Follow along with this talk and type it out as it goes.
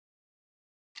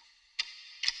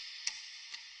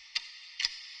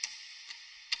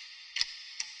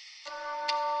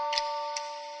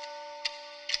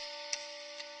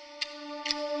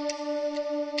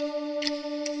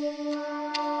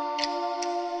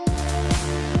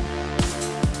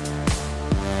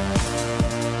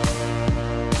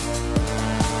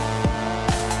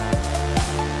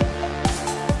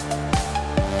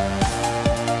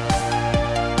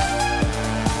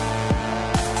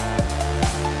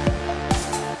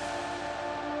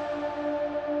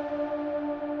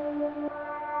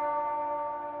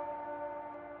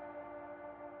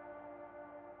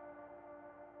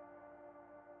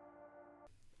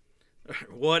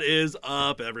What is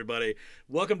up, everybody?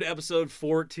 Welcome to episode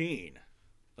 14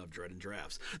 of Dread and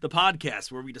Drafts, the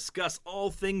podcast where we discuss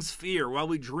all things fear while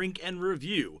we drink and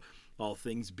review all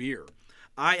things beer.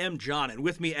 I am John, and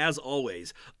with me, as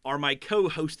always, are my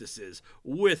co-hostesses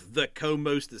with the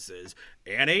co-mostesses,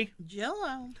 Annie,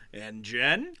 Jello, and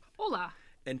Jen. Hola.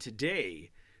 And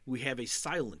today, we have a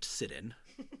silent sit-in.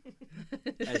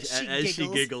 As She she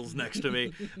giggles next to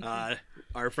me.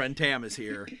 Our friend Tam is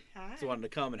here. Hi. So wanted to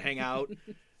come and hang out.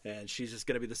 And she's just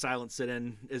going to be the silent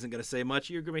sit-in. Isn't going to say much.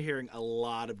 You're going to be hearing a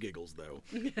lot of giggles, though.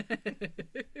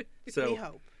 So, we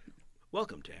hope.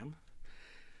 welcome, Tam.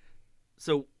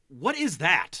 So, what is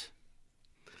that?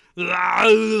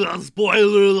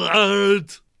 Spoiler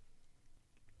alert!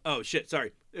 Oh, shit,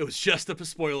 sorry. It was just a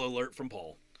spoiler alert from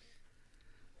Paul.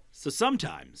 So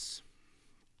sometimes,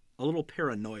 a little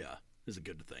paranoia is a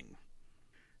good thing.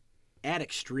 Add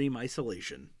extreme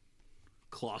isolation,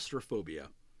 claustrophobia,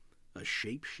 a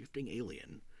shape-shifting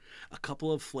alien, a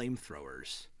couple of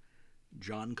flamethrowers,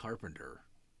 John Carpenter,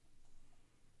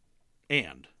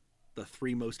 and the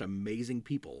three most amazing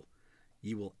people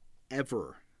you will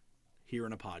ever hear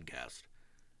in a podcast,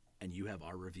 and you have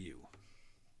our review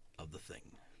of The Thing.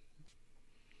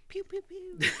 Pew, pew,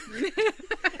 pew.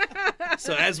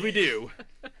 So as we do,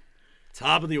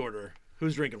 top of the order,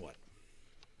 who's drinking what?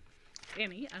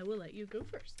 Annie, I will let you go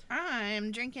first.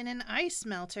 I'm drinking an ice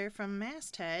melter from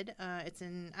Masthead. It's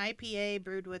an IPA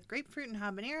brewed with grapefruit and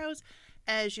habaneros.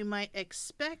 As you might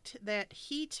expect, that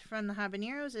heat from the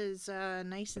habaneros is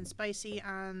nice and spicy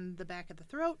on the back of the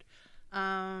throat.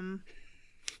 I'm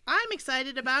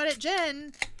excited about it.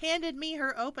 Jen handed me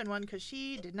her open one because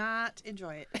she did not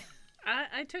enjoy it.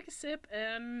 I took a sip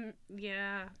and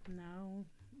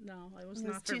no, it was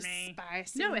not for too me.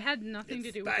 spicy. No, it had nothing It's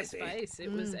to do with the spicy. spice.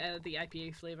 It was the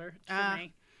IPA flavor for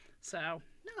me. So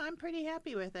No, I'm pretty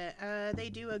happy with it. They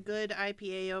do a good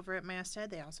IPA over at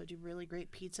Masthead. They also do really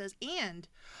great pizzas and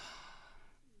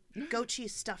goat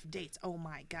cheese stuffed dates. Oh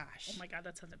my gosh. oh my god,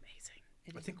 that sounds amazing.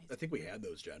 It I is think amazing. we had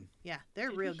those, Jen. Yeah, they're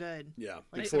real good. Yeah,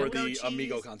 Like before goat the cheese.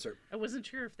 Amigo concert. I wasn't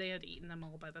sure if they had eaten them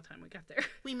all by the time we got there.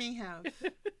 We may have.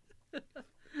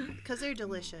 Because they're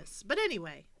delicious. But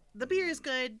anyway, the beer is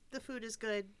good. The food is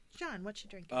good. John, what you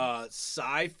drinking?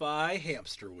 Sci-Fi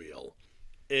Hamster Wheel.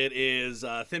 It is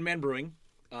Thin Man Brewing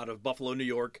out of Buffalo, New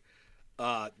York.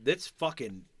 It's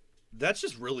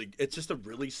just really, it's just a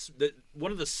really,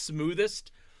 one of the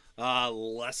smoothest,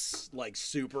 less like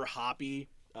super hoppy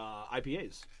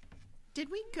IPAs. Did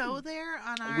we go there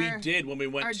on our... We did when we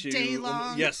went our to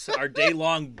day-long- yes, our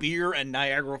day-long beer and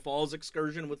Niagara Falls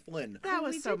excursion with Flynn. That Oh,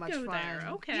 was we so did much go fun. there.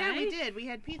 Okay. Yeah, we did. We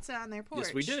had pizza on their porch.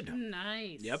 Yes, we did.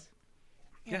 Nice. Yep.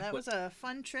 Yeah, Yeah, that but- was a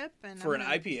fun trip. And For I'm an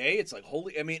gonna- IPA, it's like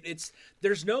holy. I mean,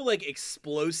 there's no like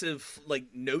explosive like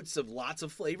notes of lots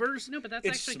of flavors. No, but that's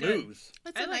it's actually smooth. good.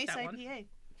 It's I a like nice that one. IPA.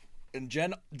 And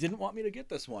Jen didn't want me to get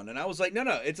this one, and I was like, no,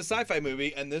 it's a sci-fi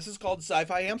movie, and this is called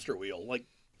Sci-Fi Hamster Wheel. Like,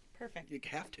 Perfect. you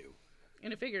have to.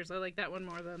 And it figures I like that one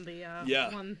more than the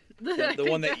Yeah. one The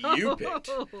one that you picked.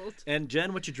 picked. And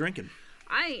Jen, what you drinking?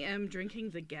 I am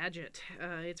drinking the Gadget.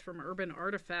 It's from Urban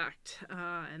Artifact,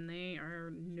 and they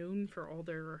are known for all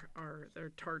their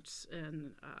tarts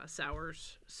and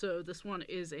sours. So this one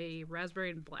is a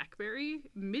raspberry and blackberry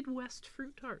Midwest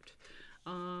fruit tart,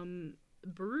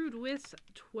 brewed with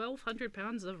 1,200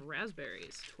 pounds of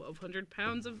raspberries, 1,200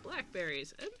 pounds of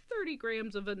blackberries, and 30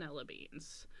 grams of vanilla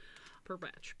beans per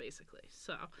batch, basically.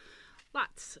 So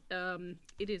lots.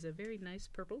 It is a very nice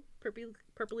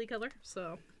purpley color.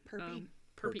 So. Perpy.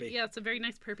 Perpy. Yeah, it's a very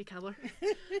nice perpy color.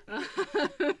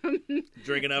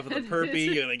 Drink enough of the perpy,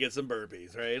 you're gonna get some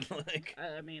burpees, right? Like,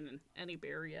 I mean, any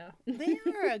beer, yeah. They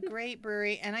are a great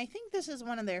brewery, and I think this is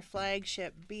one of their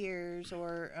flagship beers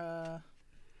or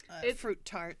fruit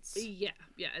tarts. Yeah.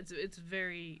 It's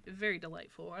very, very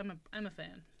delightful. I'm a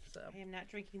fan. So. I am not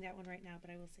drinking that one right now, but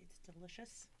I will say it's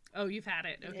delicious. Oh, you've had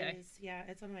it. Okay. It is, yeah,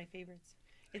 it's one of my favorites.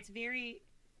 It's very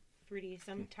fruity.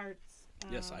 Some tarts.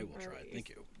 yes, I will or try it. Thank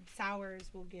you. Sours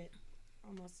will get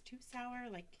almost too sour,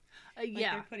 like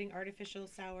Yeah. they're putting artificial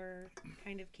sour,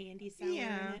 kind of candy sour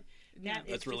Yeah. in it. Yeah. That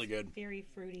is That's really just good. Very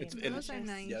fruity. It's- and and- Those are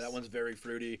delicious. nice. Yeah, that one's very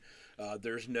fruity.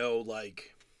 There's no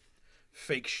like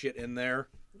fake shit in there.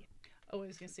 Oh, I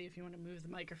was gonna say if you want to move the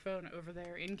microphone over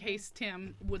there in case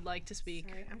Tim would like to speak.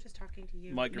 Sorry, I'm just talking to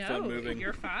you. Microphone No, moving.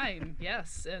 you're fine.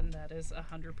 Yes, and that is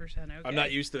 100% okay. I'm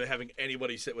not used to having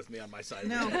anybody sit with me on my side.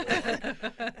 No. Of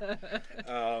the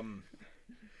table.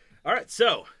 All right,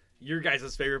 so your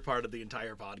guys' favorite part of the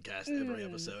entire podcast, every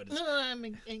episode. Is... Oh,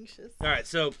 I'm anxious. All right,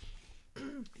 so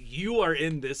you are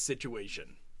in this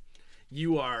situation.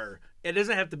 You are. It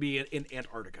doesn't have to be in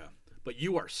Antarctica, but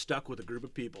you are stuck with a group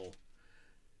of people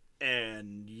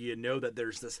and you know that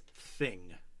there's this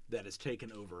thing that has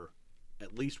taken over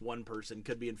at least one person,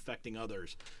 could be infecting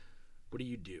others. What do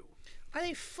you do? Are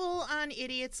they full-on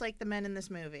idiots like the men in this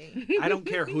movie? I don't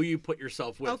care who you put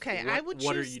yourself with. Okay, what, I would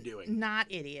What are choose you doing? not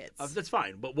idiots. That's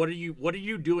fine, but what are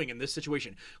you doing in this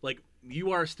situation? Like,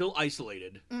 you are still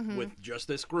isolated with just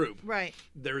this group. Right,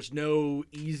 There's no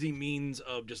easy means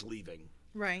of just leaving.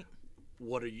 right.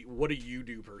 What do you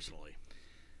do personally?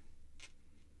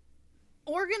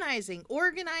 Organizing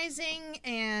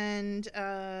and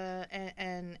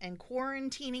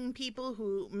quarantining people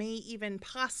who may even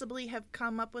possibly have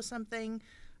come up with something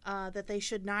that they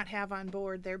should not have on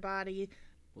board their body.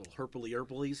 Little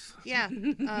herpily-erpilies? Yeah,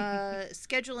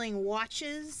 scheduling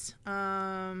watches,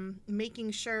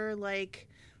 making sure like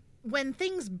when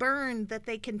things burn that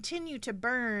they continue to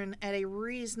burn at a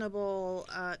reasonable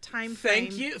time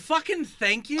frame.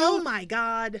 Thank you. Oh my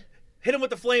God! Hit him with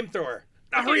the flamethrower.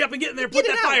 Now hurry up and get in there and put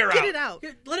Get it that fire out. Get it out.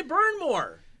 Let it burn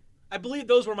more. I believe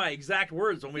those were my exact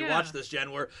words when we Yeah. watched this,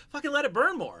 Jen, were fucking let it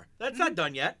burn more. That's not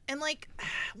done yet. And like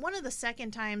one of the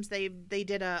second times they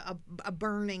did a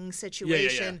burning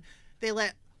situation, they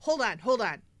let hold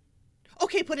on.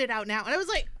 Okay, put it out now. And I was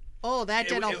like, oh, that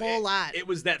did a whole lot. It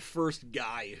was that first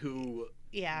guy who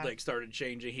Yeah. like started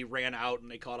changing. He ran out and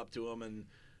they caught up to him, and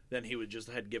then he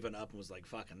had given up and was like,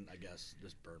 fucking, I guess,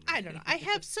 just burn me. I don't know. I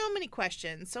have so many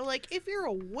questions. So like if you're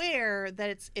aware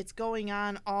that it's going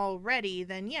on already,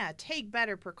 then yeah, take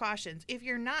better precautions. If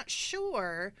you're not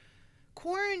sure,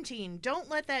 quarantine. Don't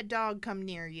let that dog come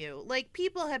near you. Like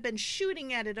people have been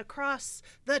shooting at it across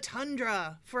the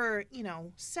tundra for,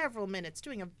 several minutes,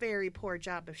 doing a very poor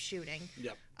job of shooting.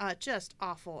 Yep. Just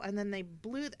awful. And then they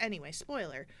anyway,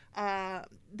 spoiler.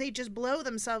 They just blow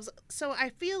themselves. So I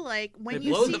feel like when They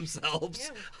you blow see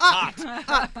themselves. up,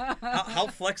 How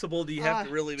flexible do you have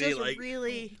to really be? just Like,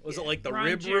 really, was it like the Ron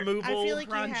rib removal? I feel like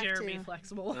you Ron have Jeremy to.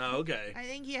 flexible. Oh, okay. I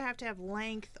think you have to have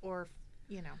length or,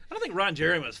 I don't think Ron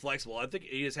Jeremy was flexible. I think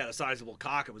he just had a sizable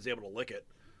cock and was able to lick it.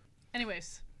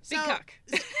 Anyways, big So- cock.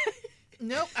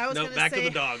 Nope, I was Nope, going back to to say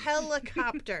the dog.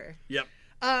 helicopter. Yep.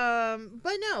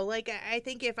 But no, like I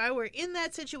think if I were in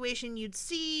that situation, you'd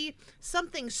see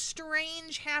something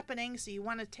strange happening, so you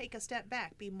want to take a step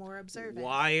back, be more observant.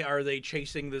 Why are they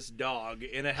chasing this dog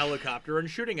in a helicopter and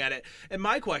shooting at it? And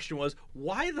my question was,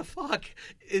 why the fuck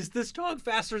is this dog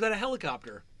faster than a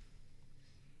helicopter?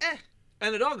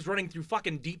 And the dog's running through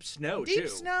fucking deep snow, Deep too.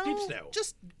 snow, Deep snow.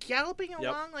 just galloping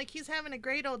along like he's having a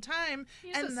great old time.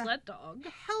 He's and a the sled dog.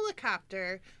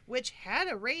 helicopter, which had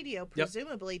a radio,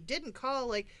 presumably didn't call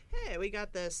like, "Hey, we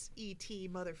got this ET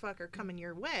motherfucker coming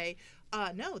your way."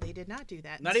 No, they did not do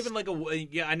that. Not even like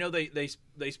I know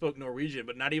they spoke Norwegian,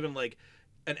 but not even like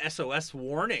an SOS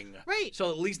warning. Right. So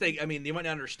at least they might not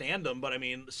understand them, but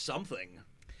something.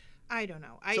 I don't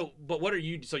know. But what are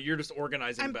you? So you're just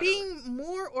organizing I'm better. being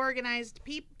more organized,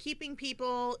 keeping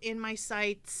people in my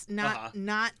sights,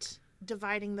 not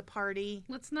dividing the party.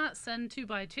 Let's not send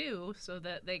 2x2 so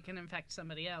that they can infect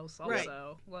somebody else. Right.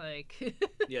 Also, like,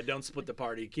 Yeah, don't split the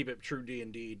party. Keep it true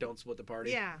D&D. Don't split the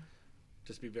party. Yeah.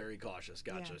 Just be very cautious.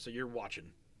 Gotcha. Yeah. So you're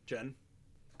watching, Jen.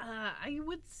 I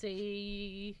would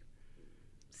say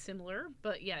similar,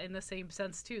 but yeah, in the same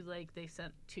sense too. Like they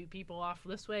sent 2 people off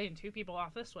this way and 2 people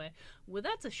off this way. Well,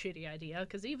 that's a shitty idea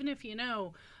because even if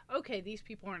okay, these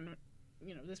people aren't,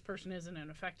 this person isn't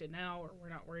infected now, or we're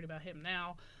not worried about him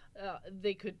now,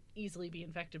 they could easily be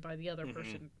infected by the other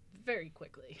person very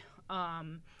quickly.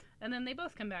 And then they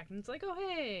both come back and it's like, oh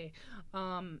hey,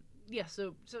 yeah.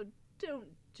 So don't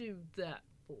do that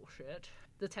bullshit.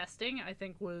 The testing I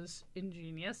think was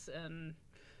ingenious and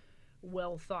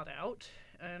well thought out,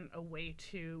 and a way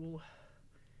to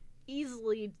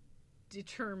easily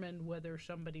determine whether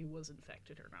somebody was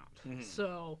infected or not.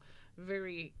 So,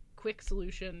 very quick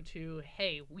solution to,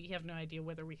 hey, we have no idea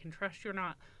whether we can trust you or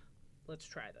not. Let's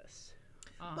try this.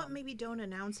 But maybe don't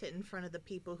announce it in front of the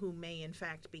people who may in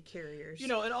fact be carriers.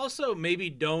 And also maybe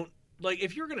don't, like,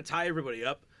 if you're going to tie everybody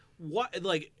up,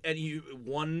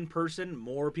 one person,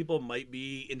 more people might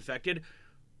be infected.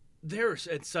 They're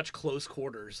at such close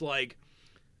quarters, like,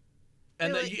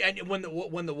 and when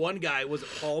the one guy was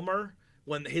Palmer,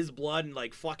 when his blood and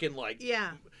like fucking like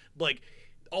like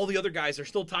all the other guys are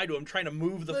still tied to him, trying to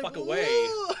move the fuck away,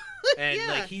 and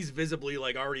like he's visibly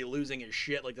like already losing his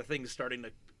shit, like the thing's starting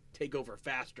to take over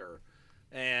faster,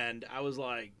 and I was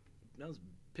like, that was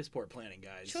piss poor planning,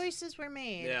 guys. Choices were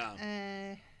made. Yeah.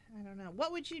 I don't know.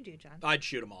 What would you do, John? I'd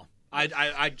shoot them all.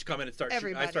 I'd come in and start.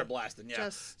 I'd start blasting. Yeah.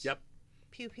 Just Yep.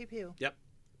 Pew pew pew. Yep.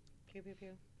 Pew pew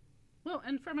pew. Well,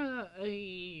 and from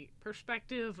a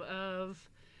perspective of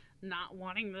not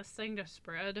wanting this thing to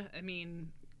spread,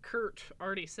 Kurt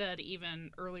already said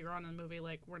even earlier on in the movie,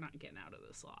 like, we're not getting out of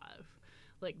this alive.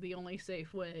 Like, the only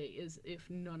safe way is if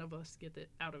none of us get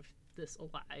out of this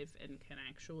alive and can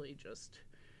actually just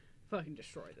fucking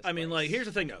destroy this I mean, place. like, here's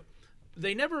the thing, though.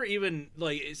 They never even,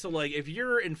 like, so, like, if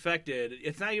you're infected,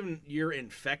 it's not even you're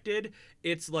infected.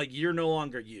 It's, like, you're no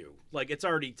longer you. Like, it's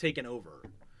already taken over,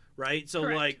 right? So,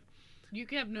 Correct. like... You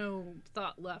have no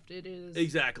thought left. It is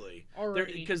Exactly.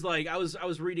 already... Because, like, I was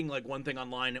reading, like, one thing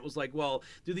online. It was like, well,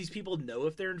 do these people know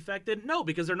if they're infected? No,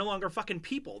 because they're no longer fucking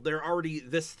people. They're already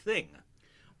this thing.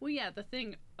 Well, yeah, the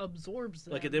thing absorbs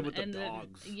them. Like it did with the and then-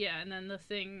 dogs. Yeah, and then the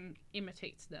thing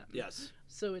imitates them. Yes.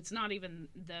 So it's not even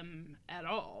them at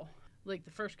all. Like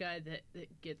the first guy that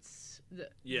gets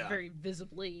Yeah. very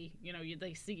visibly,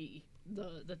 they see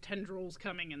the tendrils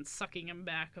coming and sucking him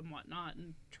back and whatnot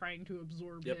and trying to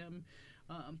absorb Yep. him.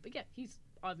 But yeah, he's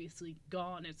obviously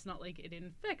gone. It's not like it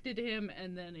infected him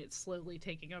and then it's slowly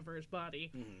taking over his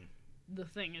body. Mhm. The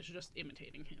thing is just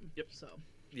imitating him. Yep. So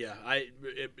Yeah,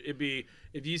 it'd be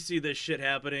if you see this shit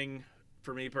happening.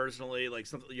 For me personally, like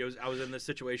something I was in this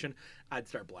situation, I'd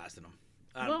start blasting them.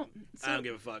 I don't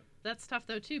give a fuck. That's tough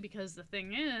though too, because the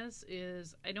thing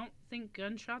is I don't think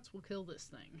gunshots will kill this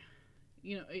thing.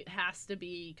 It has to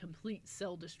be complete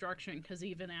cell destruction, because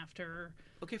even after...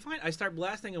 Okay, fine. I start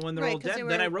blasting them when they're Right, all 'cause dead. they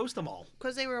Then were- I roast them all.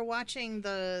 Because they were watching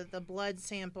the blood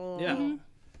sample Yeah. Mhm.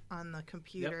 on the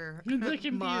computer the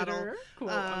computer, model. quote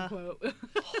Uh, unquote.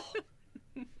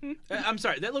 I'm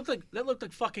sorry. That looked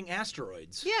like fucking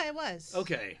asteroids. Yeah, it was.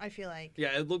 Okay. I feel like.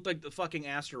 Yeah, it looked like the fucking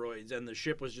asteroids, and the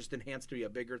ship was just enhanced to be a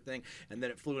bigger thing, and then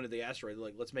it flew into the asteroid.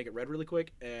 Like, let's make it red really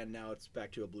quick, and now it's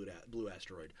back to a blue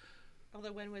asteroid.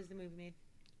 Although, when was the movie made?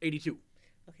 82.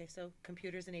 Okay, so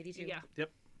computers in 82. Yeah. Yep.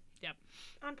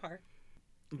 On par.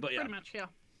 But yeah, Pretty much, yeah.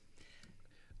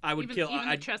 I would Even, kill. even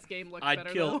the I'd, chess game looked I'd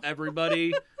better kill though.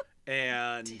 everybody,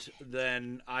 and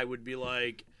then I would be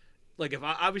like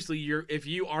if if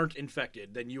you aren't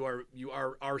infected, then you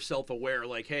are self-aware.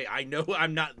 Like, hey, I know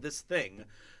I'm not this thing,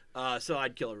 so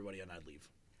I'd kill everybody and I'd leave.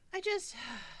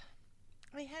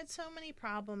 I had so many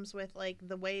problems with like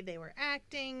the way they were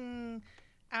acting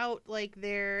out, like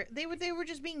they were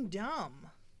just being dumb.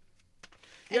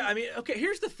 Yeah, I mean, okay.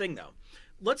 Here's the thing, though.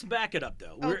 Let's back it up,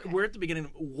 though. Okay. We're at the beginning.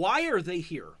 Why are they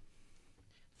here?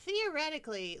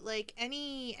 Theoretically, like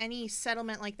any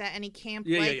settlement like that, any camp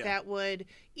Yeah, like yeah. that would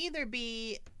either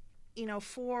be,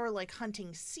 for like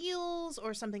hunting seals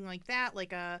or something like that,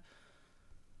 like a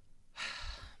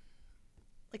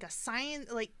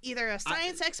science, like either a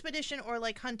science expedition or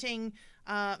like hunting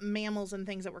mammals and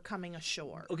things that were coming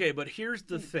ashore. Okay, but here's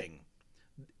the thing.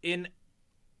 In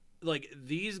like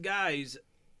these guys,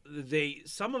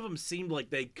 some of them seemed like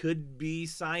they could be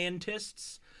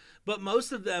scientists, but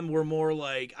most of them were more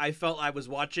like I felt I was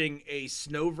watching a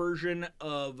snow version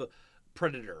of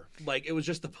Predator. Like it was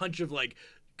just a bunch of like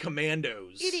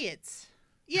commandos. Idiots.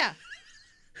 Yeah.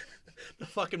 The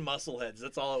fucking muscleheads.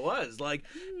 That's all it was. Like,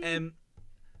 and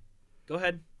go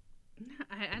ahead.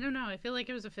 I don't know. I feel like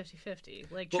it was a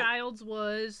 50-50. Like, Well- Childs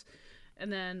was,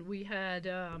 and then we had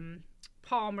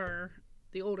Palmer,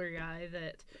 the older guy,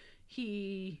 that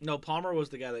he... No, Palmer was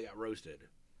the guy that got roasted.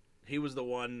 He was the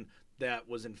one that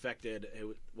was infected,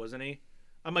 wasn't he?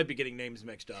 I might be getting names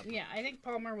mixed up. Yeah, I think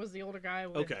Palmer was the older guy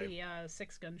with Okay. the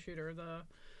six-gun shooter, the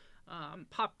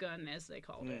pop gun, as they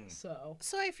called it. So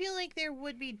So I feel like there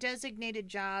would be designated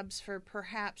jobs for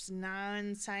perhaps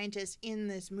non-scientists in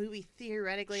this movie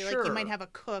theoretically. Like Sure. you might have a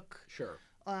cook, Sure.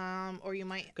 or you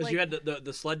might Because like, you had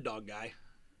the sled dog guy,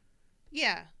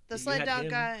 yeah, the You sled had dog him.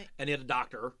 guy. and you had a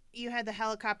doctor. You had the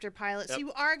helicopter pilot. So Yep.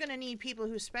 you are going to need people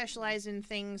who specialize in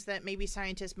things that maybe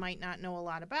scientists might not know a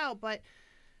lot about. But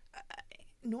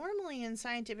normally in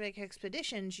scientific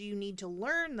expeditions, you need to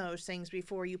learn those things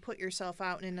before you put yourself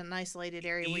out in an isolated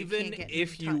area where you Even can't get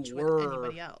if in you touch were with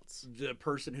anybody else. The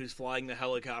person who's flying the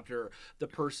helicopter, the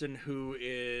person who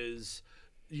is,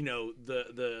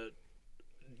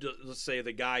 let's say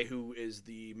the guy who is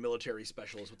the military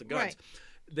specialist with the guns, Right.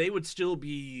 they would still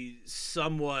be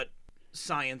somewhat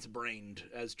science brained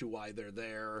as to why they're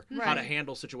there, how to Right.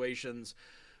 handle situations.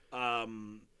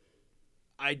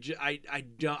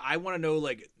 I want to know,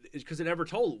 like, because it never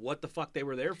told what the fuck they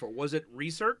were there for. Was it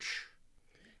research?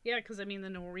 yeah, because I mean the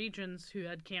Norwegians who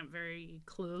had camp very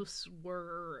close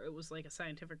it was like a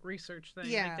scientific research thing.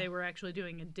 Yeah. Like they were actually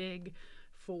doing a dig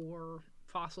for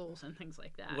fossils and things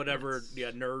like that. Whatever, It's-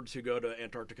 yeah, nerds who go to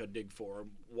Antarctica dig for.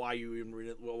 Why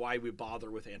why we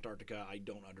bother with Antarctica, I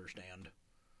don't understand.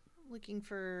 Looking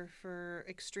for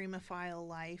extremophile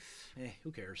life.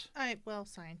 Who cares?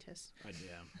 Scientists.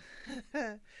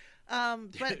 Yeah.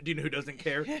 But Do you know who doesn't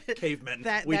care? Cavemen.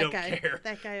 that we that don't guy, care.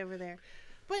 that guy over there.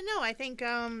 But no, I think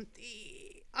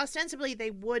ostensibly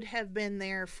they would have been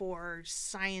there for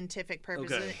scientific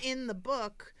purposes. Okay. In the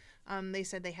book, they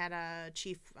said they had a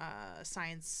chief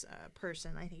science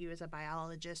person. I think he was a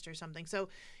biologist or something. So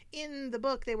in the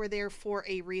book, they were there for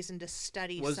a reason to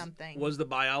study something. Was the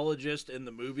biologist in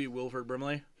the movie Wilford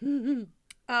Brimley?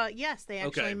 Yes, they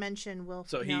actually Okay. mentioned Wilford.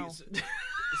 So he's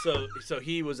so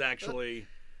he was actually,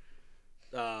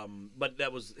 but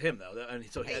that was him though, and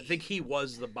so I think he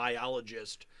was the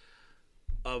biologist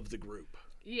of the group.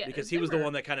 Yeah, Because they he was the were-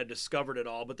 one that kind of discovered it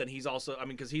all, but then he's also, I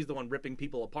mean, because he's the one ripping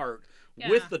people apart Yeah.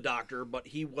 with the doctor, but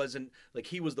he wasn't, like,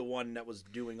 he was the one that was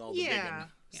doing all the Yeah.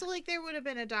 digging. So like there would have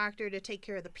been a doctor to take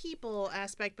care of the people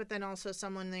aspect, but then also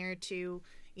someone there to,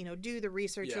 you know, do the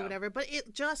research Yeah. or whatever. But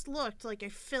it just looked like a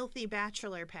filthy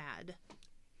bachelor pad.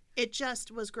 It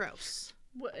just was gross.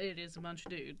 Well, it is a bunch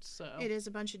of dudes, so It is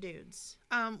a bunch of dudes.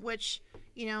 Which,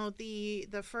 you know, the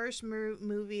first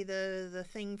movie, the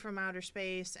Thing from Outer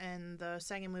Space, and the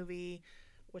second movie,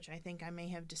 which I think I may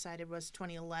have decided was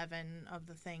 2011 of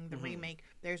the Thing, the remake.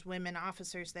 There's women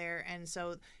officers there, and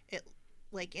so it,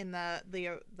 like in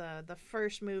the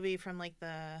first movie from like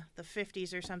the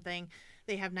 50s or something,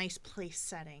 they have nice place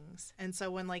settings, and so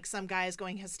when like some guy is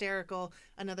going hysterical,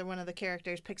 another one of the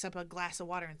characters picks up a glass of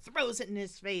water and throws it in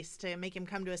his face to make him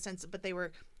come to a sense. But they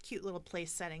were cute little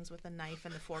place settings with a knife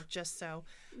and the fork, just so.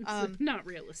 it's not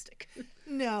realistic.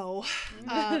 No.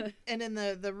 And in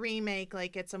the remake,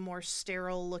 like it's a more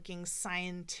sterile looking,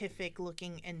 scientific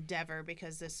looking endeavor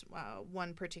because this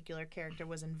one particular character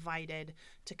was invited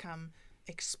to come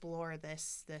explore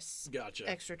this Gotcha.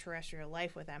 extraterrestrial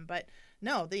life with them. But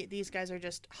no, these guys are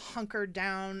just hunkered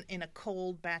down in a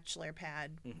cold bachelor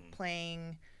pad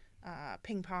playing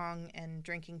ping pong and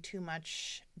drinking too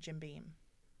much Jim Beam.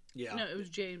 Yeah. No, it was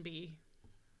J&B.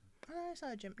 Oh, I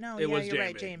saw Jim. No, It yeah, was you're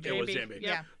right, J&B. Jim It was Beam. J&B.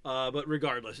 Yeah. But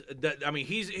regardless, I mean,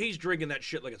 he's drinking that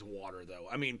shit like it's water, though.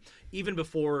 I mean, even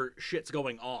before shit's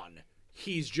going on,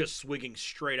 he's just swigging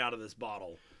straight out of this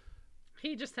bottle.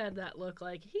 He just had that look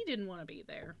like he didn't want to be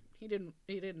there. He didn't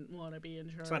want to be in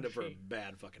charge. Signed up for a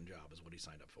bad fucking job is what he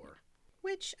signed up for.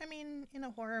 Which, I mean, in a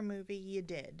horror movie, you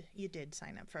did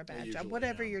sign up for a bad Usually, job,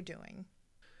 whatever yeah. you're doing.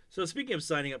 So speaking of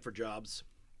signing up for jobs,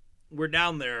 we're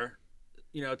down there,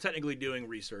 you know, technically doing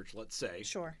research, let's say.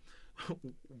 Sure.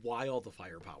 Why all the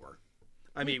firepower?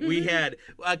 I mean, we had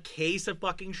a case of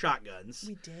fucking shotguns,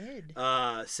 We did.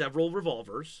 several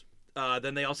revolvers.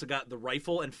 Then they also got the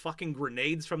rifle and fucking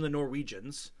grenades from the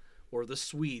Norwegians or the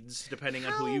Swedes, depending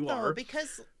on who you though? are.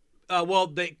 Because,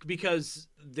 Because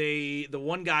the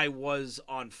one guy was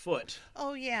on foot,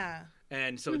 oh yeah,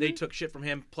 and so they took shit from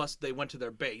him. Plus, they went to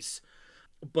their base.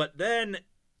 But then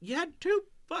you had two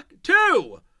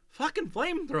fucking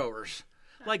flamethrowers.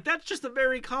 Like that's just a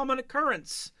very common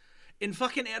occurrence in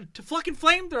fucking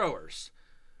flamethrowers.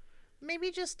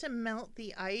 maybe just to melt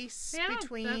the ice Yeah,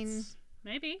 between.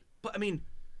 maybe. But I mean,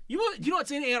 you know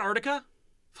what's in Antarctica?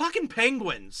 Fucking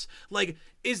penguins. Like,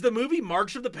 is the movie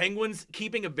March of the Penguins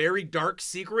keeping a very dark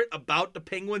secret about the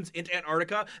penguins in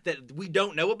Antarctica that we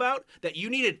don't know about? That you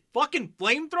needed fucking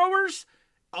flamethrowers?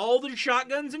 All the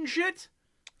shotguns and shit?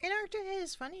 Antarctica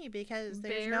is funny because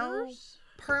there's no Bears?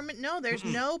 there's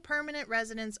no permanent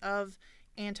residents of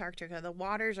Antarctica. The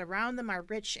waters around them are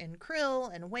rich in krill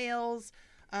and whales.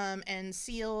 And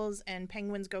seals and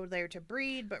penguins go there to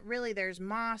breed, but really there's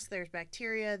moss, there's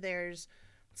bacteria, there's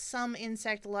some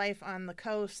insect life on the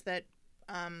coast that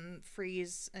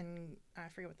freeze and I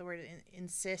forget what the word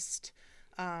insist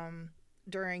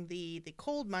during the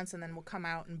cold months and then will come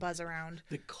out and buzz around.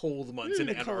 The cold months in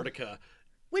the cold. Antarctica.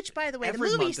 Which, by the way, Every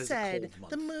the month is a cold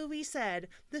month. movie said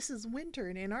this is winter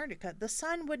in Antarctica. The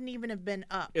sun wouldn't even have been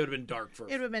up. It would have been dark for.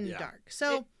 It would have been yeah. dark.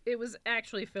 So It was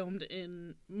actually filmed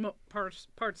in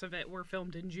parts of it were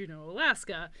filmed in Juneau,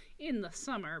 Alaska, in the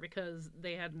summer because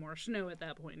they had more snow at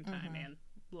that point in time and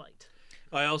light.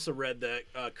 I also read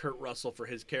that Kurt Russell, for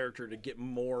his character to get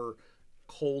more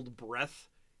cold breath,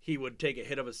 he would take a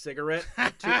hit of a cigarette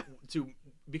to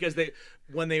because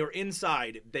when they were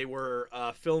inside, they were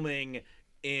filming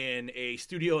in a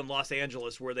studio in Los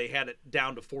Angeles where they had it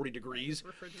down to 40 degrees.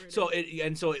 Refrigerated. So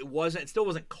it still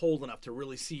wasn't cold enough to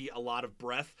really see a lot of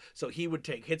breath. So he would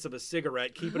take hits of a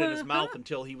cigarette, keep it in his mouth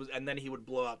and then he would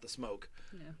blow out the smoke.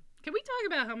 Yeah. Can we talk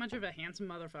about how much of a handsome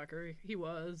motherfucker he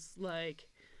was? Like,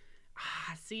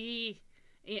 see,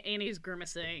 Annie's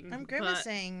grimacing. I'm but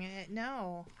grimacing.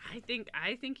 No. I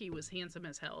think he was handsome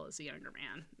as hell as a younger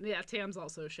man. Yeah, Tam's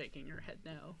also shaking her head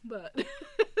no, but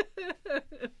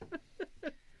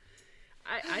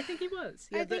I think he was.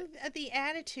 Yeah, I think the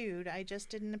attitude I just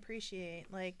didn't appreciate.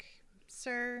 Like,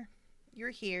 sir, you're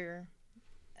here.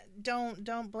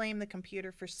 don't blame the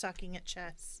computer for sucking at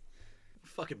chess.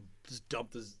 Fucking just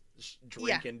dump this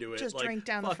drink into it. just like, drink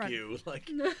down the fuck front. you. Like,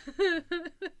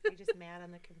 You're just mad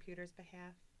on the computer's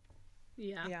behalf.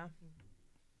 Yeah.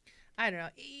 I don't know.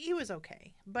 He was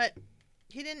okay, but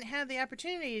he didn't have the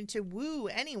opportunity to woo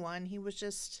anyone. He was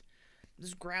just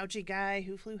this grouchy guy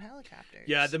who flew helicopters.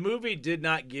 yeah, the movie did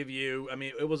not give you. I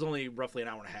mean, it was only roughly an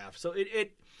hour and a half, so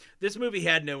this movie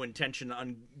had no intention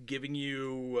on giving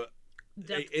you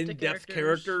Depth to in-depth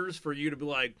characters for you to be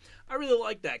like, I really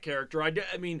like that character. I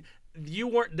mean, you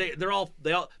weren't. They all.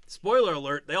 Spoiler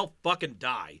alert. They all fucking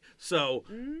die. So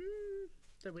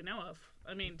That we know of.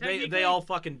 I mean, they technically- all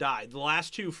fucking die. The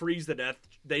last two freeze to death.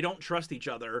 They don't trust each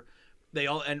other.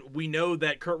 And we know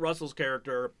that Kurt Russell's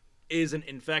character isn't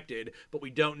infected, but we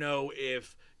don't know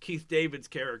if Keith David's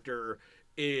character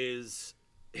is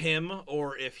him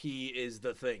or if he is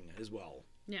the Thing as well.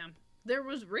 Yeah. There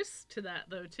was risk to that,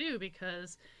 though, too,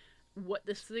 because what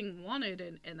this thing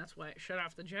wanted, and that's why it shut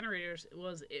off the generators,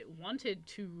 was it wanted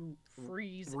to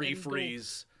freeze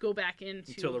Refreeze and go back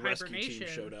into until the rescue hibernation.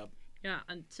 team showed up. Yeah,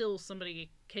 until somebody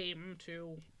came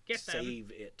to get them.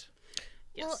 Save it.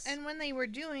 Yes. Well, and when they were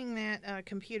doing that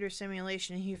computer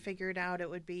simulation, he figured out it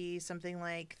would be something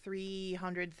like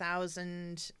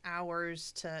 300,000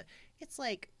 hours to. It's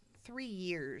like 3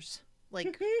 years.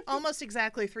 Like almost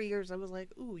exactly 3 years. I was like,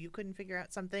 ooh, you couldn't figure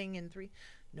out something in 3.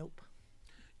 Nope.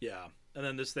 Yeah. And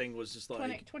then this thing was just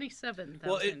like 27,000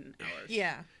 Well, hours.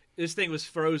 Yeah. this thing was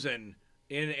frozen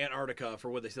in Antarctica for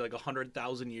what they say, like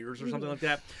 100,000 years or something like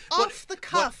that. Off the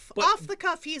cuff. but- Off the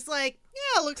cuff. He's like,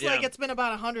 yeah, looks like Yeah. it's been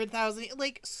about 100,000.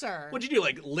 Like, sir. What'd you do?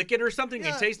 Like lick it or something?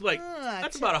 Yeah, It tastes like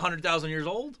that's about 100,000 years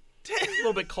old. A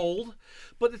little bit cold.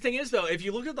 But the thing is, though, if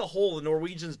you look at the hole the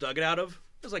Norwegians dug it out of,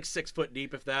 it was like 6 foot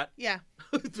deep, if that. Yeah.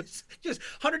 Just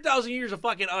 100,000 years of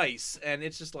fucking ice, and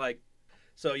it's just like,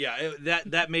 so yeah,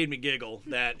 that made me giggle.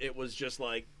 That it was just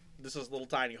like this is a little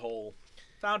tiny hole.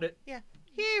 Found it. Yeah.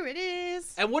 Here it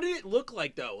is. And what did it look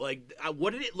like though? Like,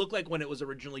 what did it look like when it was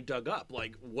originally dug up?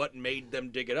 Like, what made them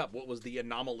dig it up? What was the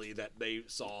anomaly that they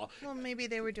saw? Well, maybe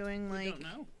they were doing I like don't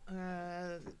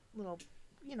know. little,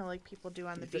 like people do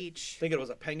on the beach. Think it was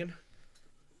a penguin?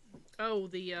 Oh,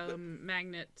 the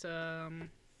magnet.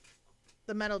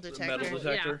 The metal The detector. metal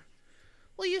detector.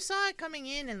 Well, you saw it coming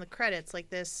in the credits, like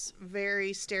this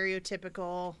very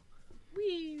stereotypical,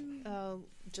 Whee!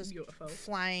 just UFO.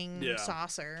 flying Yeah.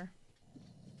 saucer.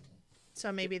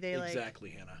 So maybe they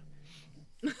Exactly, Hannah.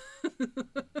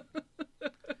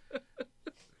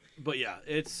 But yeah,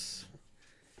 it's.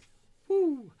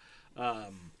 Woo.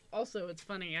 Also, it's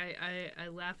funny. I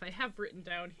laugh. I have written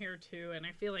down here too, and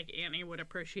I feel like Annie would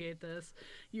appreciate this.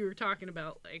 You were talking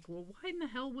about like, well, why in the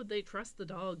hell would they trust the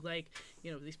dog? Like,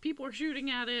 these people are shooting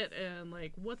at it, and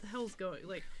like, what the hell's going?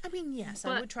 Like, I mean, yes, I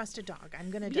But- would trust a dog. I'm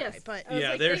gonna die, yes, but I was Yeah,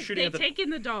 like, they're they, shooting they at the- take in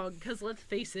the dog because let's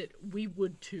face it, we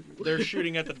would too. They're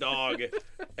shooting at the dog,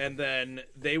 and then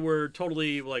they were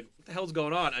totally like, what the hell's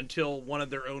going on? Until one of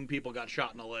their own people got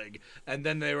shot in the leg. And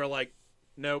then they were like,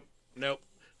 nope.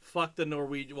 Fuck the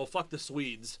Norwegian. Well, fuck the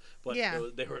Swedes. But Yeah.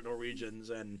 they were Norwegians.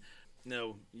 And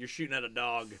no, you're shooting at a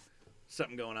dog.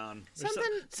 Something going on. There's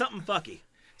something fucky.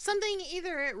 something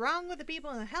either wrong with the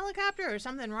people in the helicopter or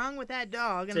something wrong with that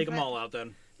dog. And Take them all out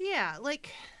then. Yeah,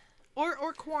 like, or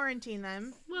quarantine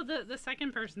them. Well, the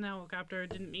second person in the helicopter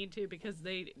didn't need to because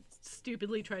they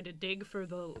stupidly tried to dig for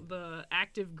the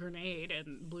active grenade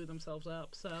and blew themselves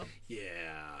up. So,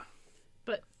 Yeah.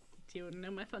 but do you want to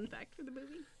know my fun fact for the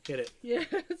movie? Hit it. Yeah.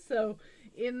 So,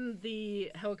 in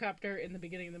the helicopter in the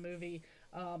beginning of the movie,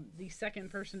 the second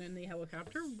person in the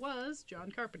helicopter was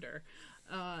John Carpenter.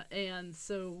 And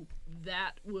so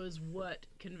that was what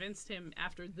convinced him.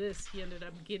 After this, he ended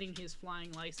up getting his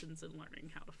flying license and learning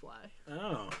how to fly.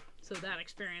 Oh. So that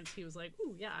experience, he was like,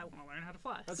 "Ooh, yeah, I want to learn how to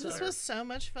fly." That's So, This was so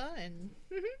much fun.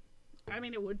 I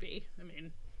mean, it would be. I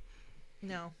mean,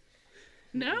 No.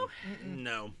 no.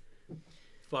 No.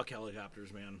 Fuck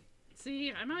helicopters, man.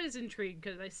 See, I'm always intrigued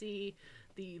because I see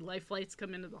the life flights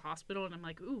come into the hospital, and I'm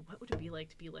like, "Ooh, what would it be like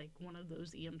to be like one of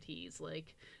those EMTs,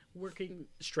 like working?"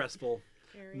 Stressful.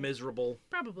 Very- Miserable.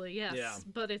 Probably, yes. Yeah.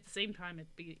 But at the same time,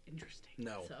 it'd be interesting.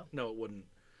 No. So. No, it wouldn't.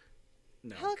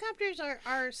 No. Helicopters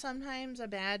are sometimes a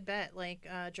bad bet. Like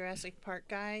Jurassic Park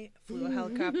guy flew a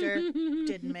helicopter,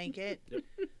 didn't make it.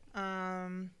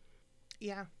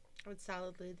 Yeah. I would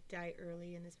solidly die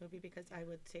early in this movie because I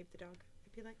would save the dog.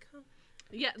 I'd be like, come.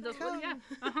 Yeah, that's what, yeah.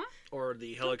 Uh-huh. Or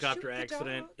the helicopter shoot the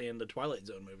accident dog. in the Twilight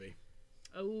Zone movie.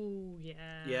 Oh,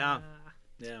 yeah. Yeah.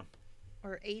 Yeah.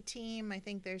 Or A-Team. I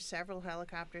think there's several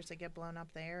helicopters that get blown up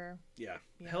there. Yeah.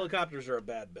 Yeah. Helicopters are a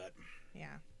bad bet.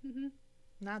 Yeah. Mm-hmm.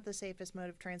 Not the safest mode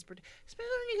of transport, especially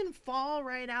when you can fall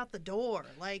right out the door.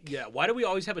 Like, Yeah, why do we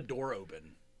always have a door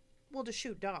open? well, to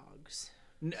shoot dogs.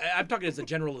 I'm talking as a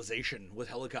generalization with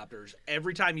helicopters.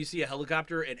 Every time you see a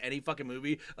helicopter in any fucking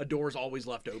movie, a door's always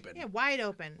left open. Yeah, wide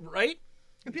open. Right?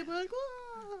 And people are like,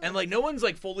 whoa. And like no one's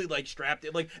like fully like strapped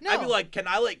in. Like I'd be No. like, can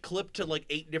I like clip to like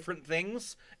 8 different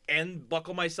things and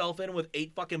buckle myself in with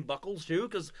 8 fucking buckles too?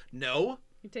 Because no.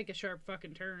 You take a sharp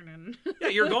fucking turn and Yeah,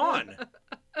 you're gone.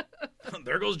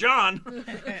 There goes John.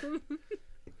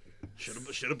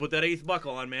 Should have put that 8th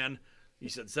buckle on, man. You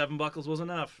said 7 buckles was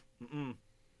enough. Mm-mm.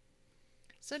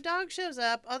 So dog shows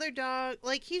up, other dog,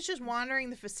 like he's just wandering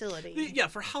the facility Yeah,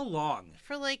 for how long?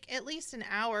 for like at least an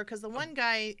hour because the one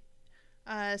guy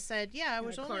said, yeah, I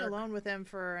was only Clark. alone with him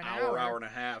for an Hour and a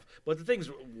half. But the thing's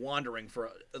wandering for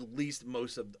at least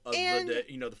most of And the day,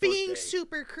 the first being day.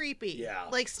 super creepy. Yeah.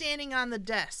 Like standing on the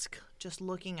desk, just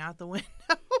looking out the window.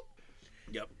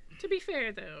 Yep. to be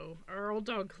fair though, our old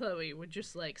dog Chloe would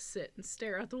just like sit and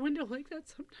stare out the window like that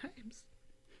sometimes.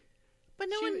 But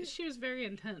no she, one she was very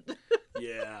intent.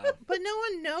 Yeah. but no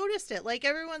one noticed it. Like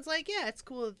everyone's like, yeah, it's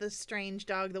cool that this strange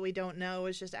dog that we don't know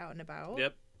is just out and about.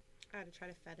 Yep. I had to try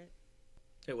to fed it.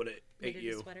 It would have Made ate it a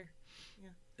you. sweater.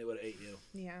 It would have ate you.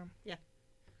 Yeah.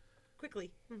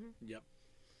 Quickly. Yep.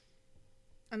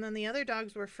 And then the other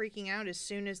dogs were freaking out as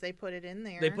soon as they put it in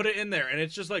there. They put it in there, and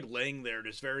it's just like laying there,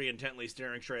 just very intently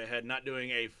staring straight ahead, not doing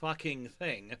a fucking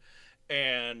thing.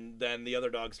 And then the other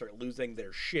dogs start losing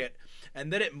their shit,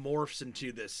 and then it morphs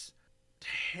into this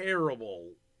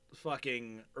terrible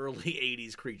fucking early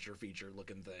 80s creature feature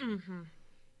looking thing. Mm-hmm.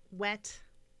 Wet.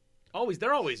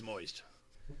 They're always moist.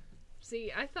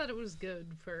 See, I thought it was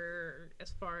good for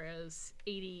as far as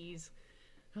 80s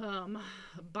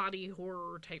body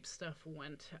horror type stuff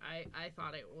went. I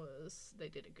thought they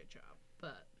did a good job.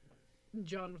 But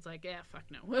John was like, yeah, fuck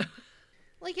no.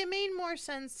 Like it made more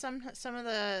sense some of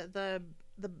the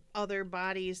other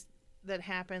bodies that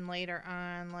happened later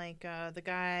on, like the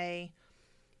guy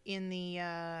in the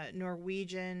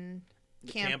Norwegian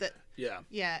camp that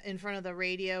Yeah. in front of the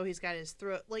radio, he's got his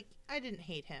throat, like I didn't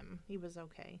hate him. He was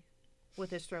okay with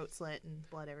his throat slit and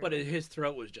blood everywhere. But his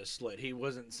throat was just slit. He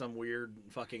wasn't some weird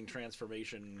fucking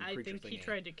transformation I creature think thing. he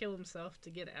tried to kill himself to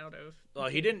get out of. Well,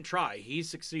 he didn't try. He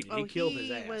succeeded. He killed his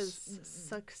ass. He was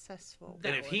successful.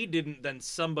 And if he didn't, then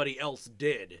somebody else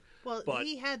did. Well, but-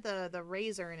 he had the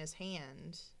razor in his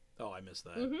hand. Oh, I missed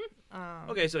that. Mm-hmm.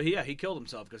 Okay, so he killed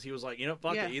himself because he was like,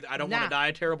 fuck Yeah. it. Either I don't want to die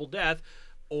a terrible death,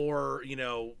 or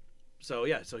so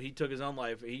he took his own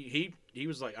life. He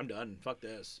was like, I'm done. Fuck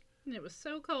this. And it was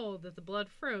so cold that the blood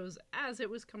froze as it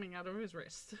was coming out of his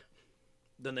wrist.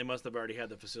 Then they must have already had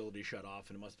the facility shut off,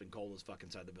 and it must have been cold as fuck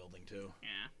inside the building too.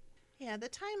 Yeah. Yeah, the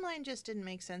timeline just didn't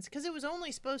make sense because it was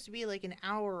only supposed to be like an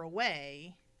hour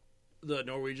away. The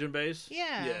Norwegian base.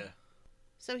 Yeah. Yeah.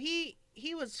 So he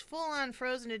was full on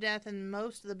frozen to death, and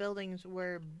most of the buildings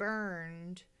were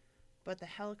burned, but the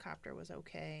helicopter was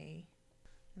okay.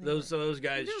 And they Those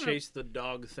guys No. chased the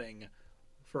dog thing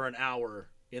for an hour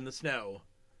in the snow.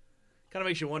 Kind of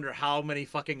makes you wonder how many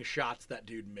fucking shots that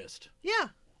dude missed. yeah,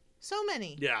 so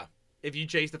many. Yeah. If you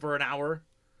chased it for an hour,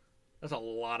 that's a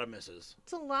lot of misses.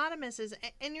 It's a lot of misses,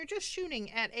 and you're just shooting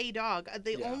at a dog,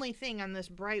 the Yeah. only thing on this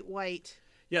bright white.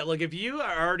 Yeah, like if you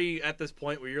are already at this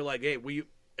point where you're like, hey,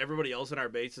 everybody else in our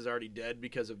base is already dead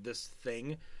because of this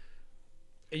thing,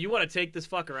 and you want to take this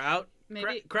fucker out,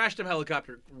 Maybe- crash them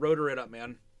helicopter, rotor it up,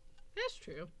 man. That's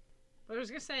true. But I was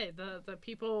gonna say the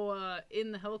people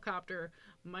in the helicopter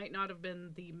might not have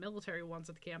been the military ones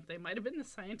at the camp. They might have been the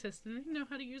scientists and they didn't know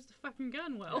how to use the fucking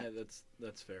gun well. Yeah,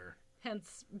 that's fair.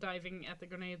 Hence diving at the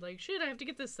grenade like, shit, I have to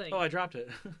get this thing. Oh, I dropped it.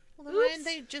 Well, then why Oops. didn't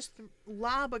they just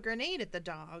lob a grenade at the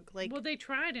dog? Like, Well, they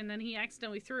tried and then he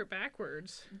accidentally threw it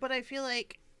backwards. but I feel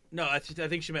like No, I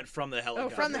think she meant from the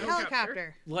helicopter. from the Helicopter.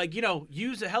 helicopter. Like,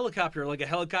 use a helicopter like a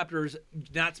helicopter's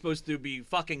not supposed to be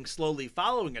fucking slowly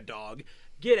following a dog.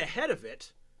 Get ahead of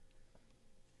it.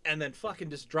 And then fucking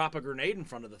just drop a grenade in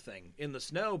front of the thing. In the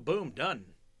snow, boom, done.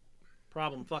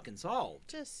 Problem fucking solved.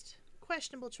 Just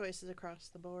questionable choices across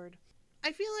the board.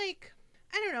 I feel like,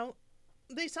 I don't know,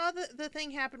 they saw the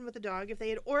thing happen with the dog. If they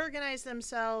had organized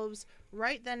themselves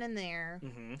right then and there,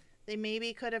 Mm-hmm. they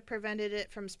maybe could have prevented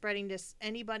it from spreading to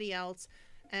anybody else.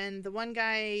 And the one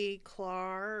guy,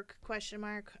 Clark,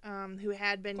 who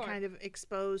had been Clark. kind of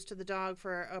exposed to the dog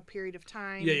for a period of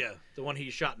time. Yeah. The one he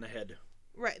shot in the head.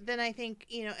 Right. Then I think,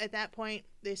 at that point,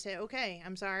 they say, okay,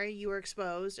 I'm sorry, you were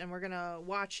exposed, and we're going to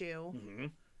watch you. Mm-hmm.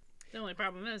 The only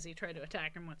problem is he tried to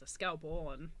attack him with a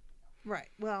scalpel and Right.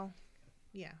 Well,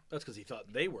 yeah. That's because he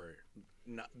thought they were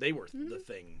the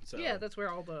thing. So yeah, that's where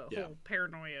all the Yeah. whole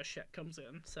paranoia shit comes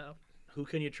in. So who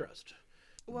can you trust?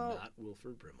 Well, Not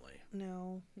Wilford Brimley.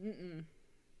 no. Mm-mm.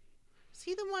 Is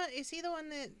he the one? Is he the one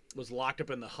that? Was locked up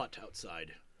in the hut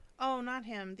outside. Oh, not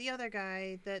him. The other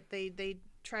guy that they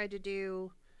tried to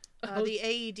do Oh. the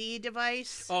AED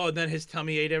device. Oh, and then his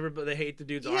tummy ate everybody. They ate the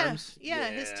dude's yeah, arms. yeah.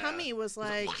 His tummy was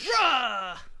like.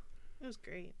 Rah! It was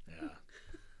great. Yeah.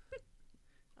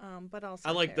 But also.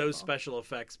 I like those terrible. special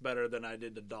effects better than I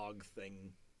did the dog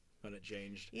thing when it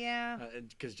changed. Yeah,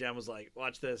 Because Jen was like,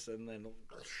 "Watch this," and then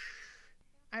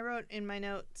I wrote in my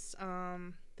notes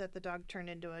that the dog turned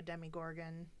into a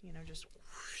demigorgon. You know, just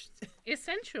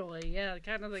Essentially, yeah,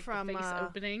 kind of like From, the face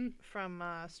opening. from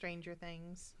Stranger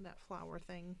Things, that flower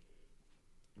thing.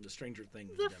 the Stranger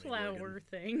Things. The Demogorgon. flower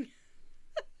thing.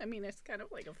 I mean, it's kind of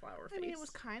like a flower face. I mean, it was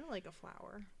kind of like a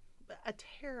flower, but a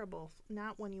terrible,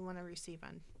 not one you want to receive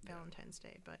on Valentine's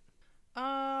Day, but.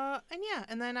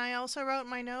 And then I also wrote in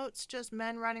my notes just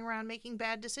men running around making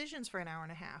bad decisions for an hour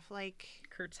and a half. Like,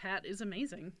 Kurt's hat is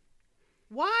amazing.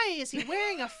 why is he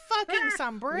wearing a fucking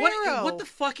sombrero? What the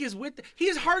fuck is with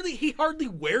he hardly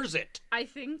wears it. I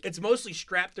think It's mostly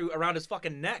strapped through around his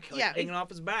fucking neck, like Yeah. hanging off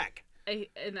his back. I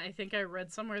think I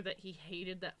read somewhere that he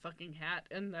hated that fucking hat,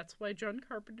 and that's why John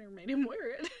Carpenter made him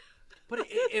wear it. But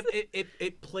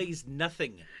it plays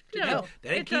nothing. No,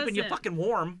 that ain't it keeping you doesn't. fucking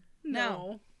warm.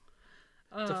 No.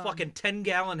 It's a fucking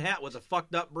 10-gallon hat with a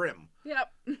fucked up brim.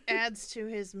 Yep. Adds to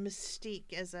his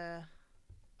mystique as a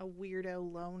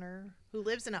weirdo loner who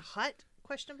lives in a hut,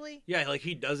 questionably. Yeah, like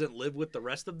he doesn't live with the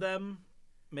rest of them,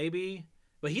 maybe.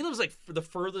 But he lives like the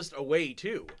furthest away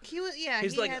too. He was, yeah.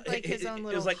 He's he had like his own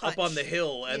little. It was like up on the hutch.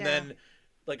 hill, and Yeah. then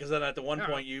like, because then at the one Oh,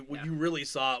 point you yeah. really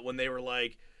saw it when they were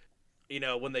like,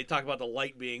 when they talk about the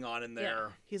light being on in there.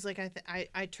 He's like,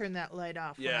 I turned that light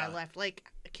off when Yeah. I left. Like,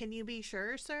 can you be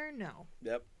sure, sir? No.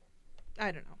 Yep.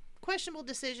 I don't know. Questionable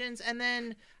decisions, and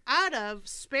then out of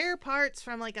spare parts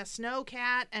from like a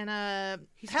snowcat and a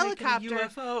helicopter, making a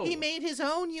UFO. he made his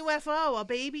own UFO, a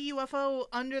baby UFO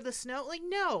under the snow. Like,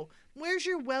 no. Where's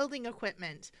your welding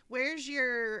equipment? Where's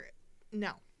your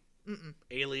no? Mm-mm.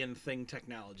 Alien thing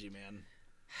technology, man.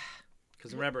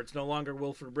 Because remember, it's no longer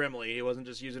Wilford Brimley. He wasn't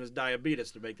just using his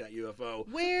diabetes to make that UFO.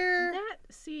 Where?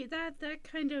 That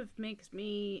kind of makes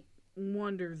me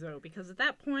wonder though, because at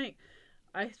that point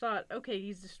I thought, okay,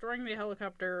 he's destroying the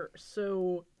helicopter,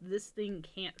 so this thing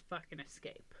can't fucking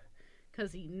escape.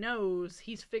 Because he knows,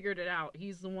 he's figured it out.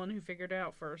 He's the one who figured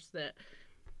out first that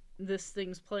this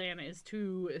thing's plan is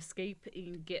to escape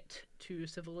and get to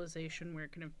civilization where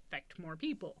it can infect more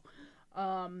people.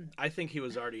 I think he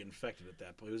was already infected at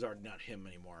that point. He was already not him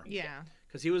anymore. Yeah.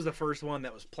 Because he was the first one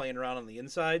that was playing around on the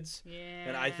insides. Yeah.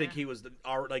 And I think he was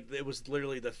it was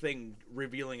literally the thing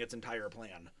revealing its entire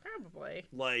plan. Probably.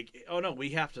 Like, oh no, we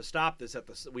have to stop this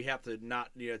we have to not,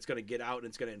 it's going to get out and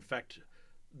it's going to infect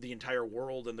the entire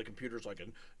world, and the computer's like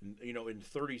in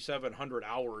 3,700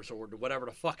 hours or whatever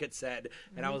the fuck it said.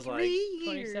 And I was like, 3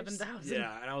 years. 27,000.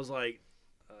 yeah, and I was like,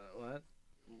 what?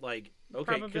 Like,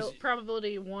 okay, 'cause-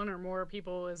 Probability one or more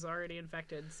people is already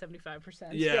infected, 75%.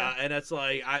 yeah, and it's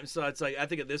like I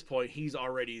think at this point he's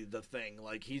already the thing.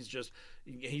 Like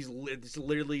it's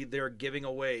literally they're giving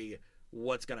away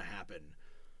what's going to happen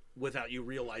without you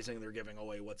realizing they're giving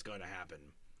away what's going to happen.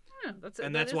 Yeah,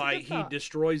 That's why he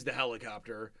destroys the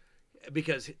helicopter,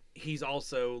 because he's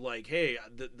also like, hey,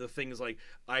 the thing is like,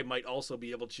 I might also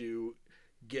be able to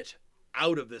get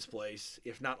out of this place,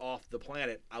 if not off the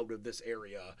planet, out of this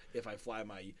area, if I fly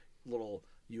my little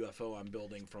UFO I'm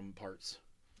building from parts.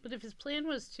 But if his plan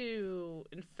was to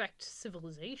infect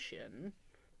civilization,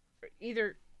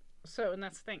 either so, and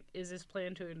that's the thing, is his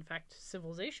plan to infect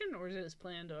civilization, or is his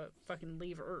plan to fucking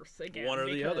leave Earth again? One or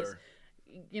the Because, other.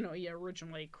 He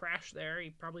originally crashed there. He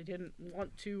probably didn't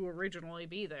want to originally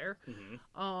be there.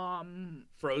 Mm-hmm.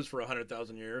 Froze for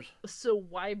 100,000 years. So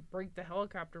why break the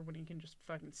helicopter when he can just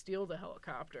fucking steal the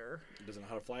helicopter? He doesn't know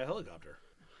how to fly a helicopter.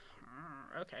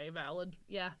 Okay, valid.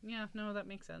 Yeah, no, that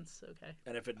makes sense. Okay.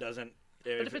 And if it doesn't,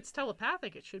 But if it's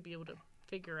telepathic, it should be able to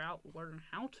learn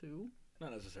how to.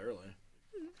 not necessarily.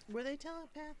 Were they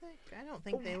telepathic? I don't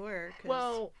think they were. 'Cause...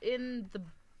 Well, in the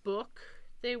book,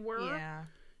 they were. yeah,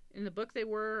 In the book, they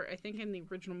were. I think in the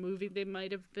original movie, they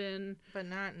might have been. but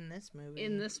not in this movie.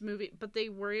 In this movie, but they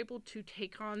were able to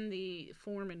take on the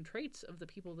form and traits of the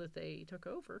people that they took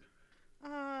over.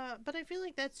 But I feel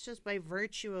like that's just by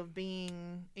virtue of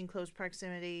being in close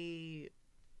proximity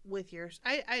with your.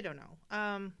 I don't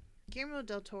know. Guillermo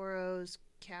del Toro's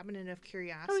Cabinet of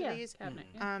Curiosities. Cabinet.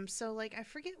 Yeah. So like I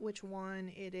forget which one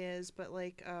it is, but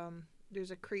like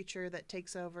there's a creature that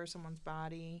takes over someone's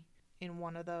body in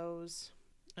one of those,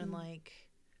 and like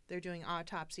they're doing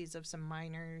autopsies of some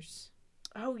miners.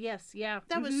 Oh yes, yeah.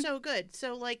 That was so good.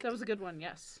 So like That was a good one.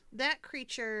 Yes. that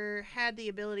creature had the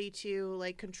ability to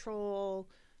like control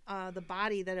the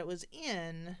body that it was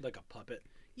in. Like a puppet.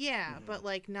 Yeah, but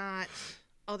like not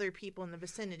other people in the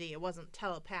vicinity. It wasn't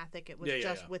telepathic. It was Yeah,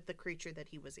 just yeah. with the creature that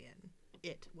he was in.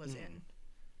 It was in.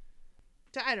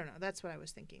 So I don't know. That's what I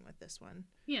was thinking with this one.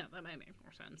 Yeah, that might make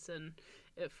more sense. And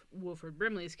if Wilford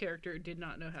Brimley's character did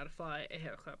not know how to fly a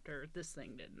helicopter, this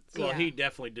thing didn't. So, Well, Yeah. he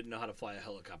definitely didn't know how to fly a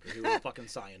helicopter. He was a fucking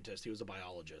scientist. He was a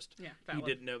biologist. yeah, He valid.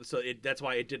 didn't know, so that's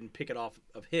why it didn't pick it off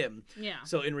of him. Yeah.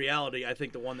 So in reality, I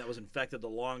think the one that was infected the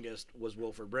longest was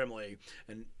Wilford Brimley,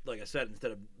 and like I said,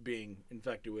 instead of being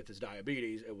infected with his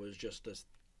diabetes, it was just this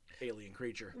alien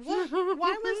creature. Why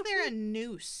was there a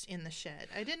noose in the shed?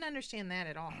 I didn't understand that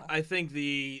at all. I think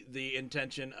the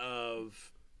intention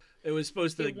of it was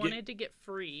supposed to They get wanted to get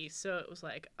free, so it was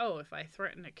like, oh, if I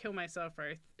threaten to kill myself,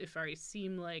 or if I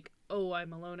seem like, oh,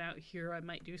 I'm alone out here, I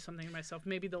might do something to myself.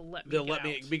 Maybe they'll let me. they'll get let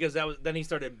me out. because that was then he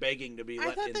started begging to be I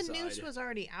let thought inside. the noose was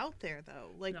already out there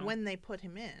though, like No. when they put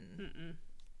him in. Mm-mm.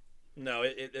 No,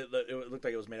 it looked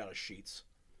like it was made out of sheets.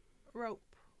 Rope.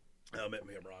 Oh,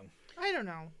 maybe I'm wrong. I don't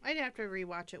know. I'd have to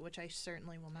rewatch it, which I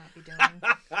certainly will not be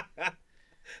doing.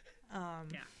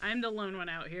 Yeah, I'm the lone one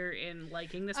out here in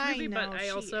liking this I movie, know, but she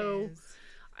is.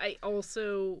 I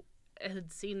also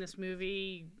had seen this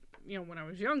movie, when I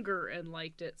was younger and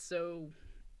liked it. So,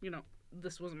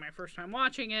 this wasn't my first time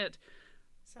watching it.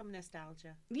 Some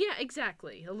nostalgia. Yeah,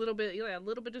 exactly. A little bit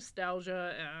of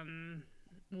nostalgia and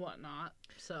whatnot.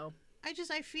 So,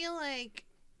 I feel like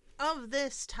of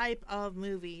this type of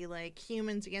movie, like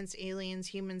humans against aliens,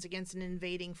 humans against an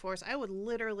invading force, I would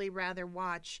literally rather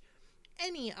watch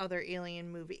any other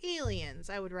alien movie. Aliens,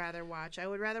 I would rather watch. I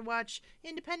would rather watch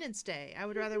Independence Day. I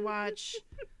would rather watch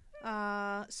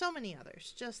so many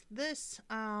others. Just this.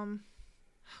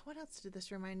 What else did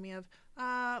this remind me of?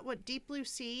 Deep Blue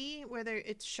Sea, where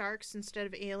it's sharks instead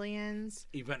of aliens.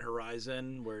 Event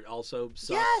Horizon, where it also sucks.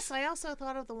 Yes, I also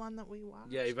thought of the one that we watched.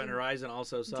 Yeah, Event Horizon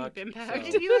also sucked. Impact.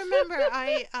 If you remember,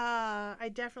 I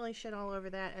definitely shit all over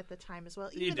that at the time as well,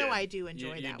 even though did. I do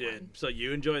enjoy you that did. one. So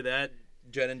you enjoy that.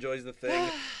 Jen enjoys The Thing.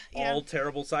 Yeah. All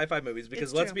terrible sci-fi movies.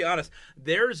 Because It's let's true. be honest,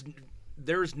 there's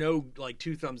no like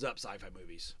 2 thumbs up sci-fi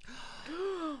movies.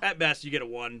 At best, you get a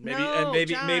 1, maybe, No, and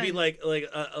maybe John.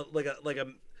 like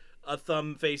a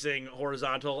thumb facing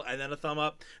horizontal and then a thumb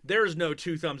up. There's no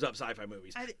 2 thumbs up sci-fi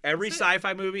movies. Every is it-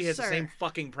 sci-fi movie has the Sir. same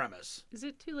fucking premise. Is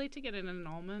it too late to get an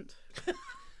annulment?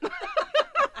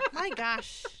 My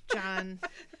gosh, John.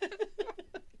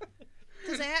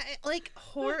 Does that like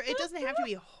horror? It doesn't have to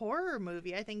be a horror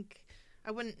movie. I think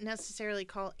I wouldn't necessarily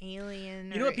call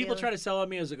Alien. You know what people try to sell on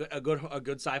me as a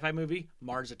good sci-fi movie?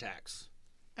 Mars Attacks.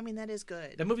 I mean, that is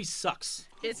good. That movie sucks.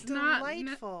 It's not.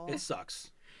 Delightful. It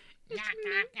sucks. It's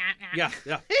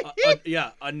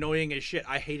Yeah, annoying as shit.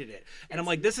 I hated it, and I'm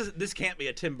like, this can't be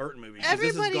a Tim Burton movie. 'Cause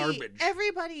this is garbage.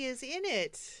 Everybody is in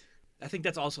it. I think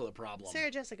that's also the problem. Sarah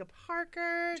Jessica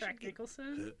Parker Jack she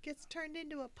Nicholson. gets turned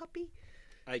into a puppy.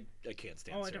 I can't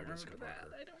stand Oh, I Sarah don't Jessica remember that.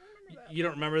 Parker. I don't remember that. You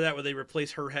don't remember that where they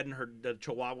replace her head and the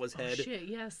Chihuahua's Oh, head, shit,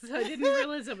 yes. I didn't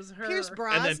realize it was her. Pierce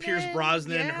Brosnan. and then Pierce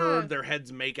Brosnan and her, Yeah. their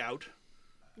heads make out.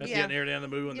 At Yeah. the end of the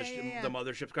movie when Yeah. the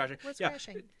mothership's crashing. What's yeah,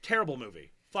 crashing? terrible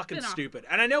movie. Fucking Been a stupid.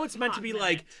 And I know it's meant to hot be minute.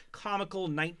 like comical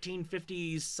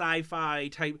 1950s sci-fi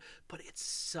type, but it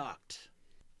sucked.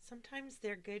 Sometimes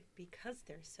they're good because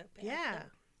they're so bad. Yeah.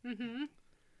 Mm-hmm.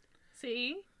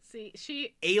 See,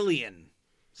 she. Alien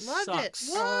Loved it. sucks.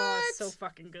 What? Oh, it's so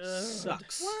fucking good.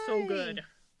 Sucks. So Why? good.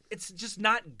 It's just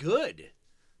not good.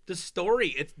 The story,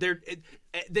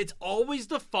 it's always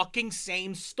the fucking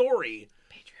same story.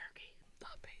 Patriarchy.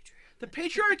 The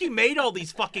patriarchy made all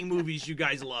these fucking movies you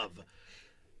guys love.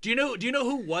 Do you know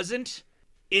who wasn't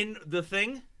in The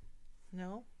Thing?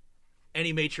 No.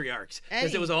 Any matriarchs. Because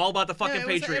Any. it was all about the fucking No,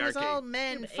 it patriarchy. was all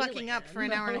men fucking up for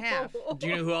an hour and a half. Do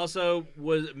you know who also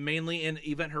was mainly in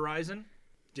Event Horizon?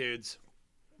 Dudes.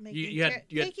 Making, you had-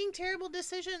 making terrible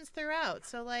decisions throughout.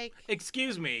 So, like,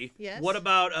 Excuse me. Yes? What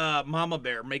about Mama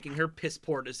Bear making her piss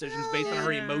poor decisions based on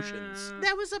her emotions?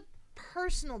 that was a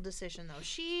personal decision, though.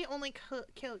 She only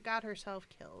got herself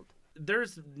killed.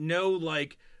 There's no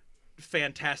like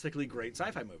fantastically great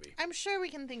sci-fi movie. I'm sure we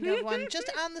can think of one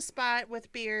just on the spot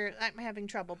with beer. I'm having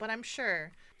trouble, but I'm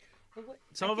sure. Well,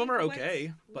 Some I of them think are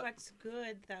okay, but- what's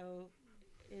good though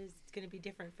is going to be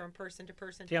different from person to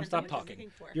person. Tam, depends stop on what you're talking. looking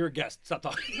for. You're a guest. Stop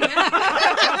talking.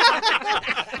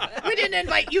 We didn't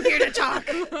invite you here to talk.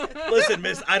 Listen,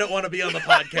 miss, I don't want to be on the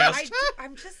podcast.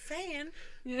 I'm just saying.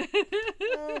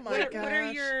 Oh my gosh. What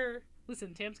are your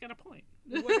Listen, Tam's got a point.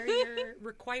 what are your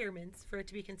requirements for it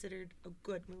to be considered a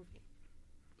good movie?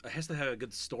 It has to have a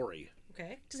good story.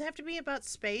 Okay. Does it have to be about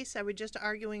space? Are we just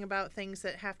arguing about things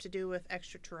that have to do with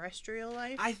extraterrestrial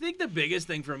life? I think the biggest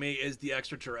thing for me is the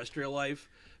extraterrestrial life,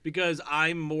 because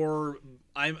I'm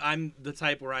the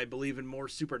type where I believe in more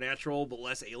supernatural but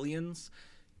less aliens,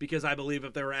 because I believe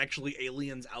if there were actually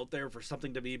aliens out there for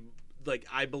something to be like,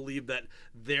 I believe that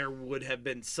there would have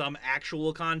been some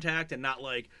actual contact and not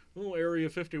like, oh, Area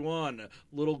 51,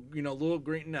 little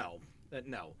green. No.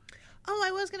 Oh,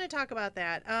 I was going to talk about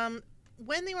that.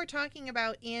 When they were talking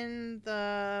about in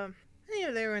the, I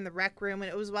think they were in the rec room, and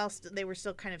it was while they were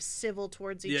still kind of civil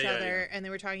towards each other, and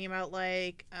they were talking about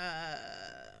like,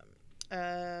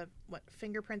 what,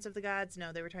 fingerprints of the gods?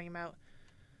 No, they were talking about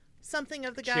something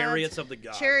of the gods. Chariots of the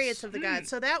gods. Chariots of the gods.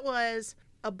 So that was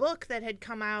a book that had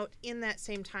come out in that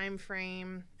same time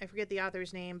frame. I forget the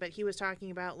author's name, but he was talking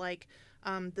about like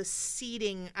the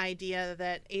seeding idea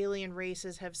that alien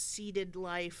races have seeded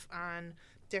life on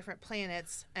different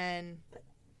planets. And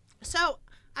so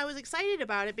I was excited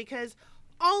about it because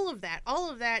all of that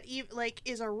like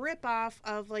is a ripoff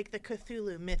of like the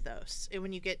Cthulhu mythos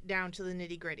when you get down to the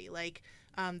nitty gritty. Like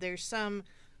there's some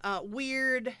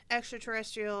weird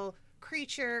extraterrestrial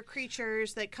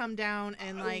creatures that come down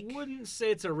and like... I wouldn't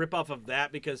say it's a ripoff of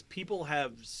that, because people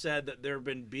have said that there have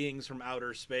been beings from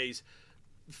outer space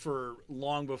for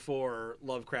long before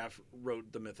Lovecraft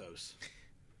wrote the mythos.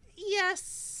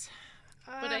 Yes.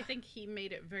 But I think he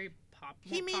made it very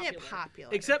popular. He made it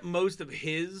popular. Except most of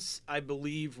his, I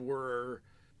believe, were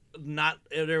not...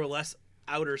 They were less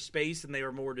outer space, and they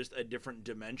were more just a different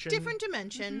dimension.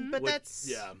 But Which, that's...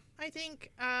 Yeah. I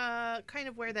think kind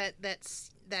of where that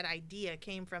idea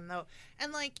came from, though.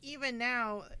 And like even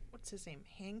now, what's his name?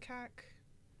 Hancock?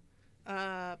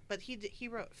 But he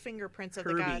wrote Fingerprints of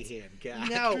the Gods. Herbie Hancock.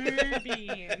 No. Herbie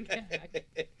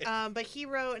Hancock. But he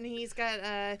wrote, and he's got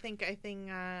I think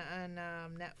on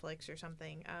Netflix or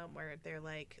something, where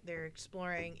they're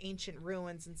exploring ancient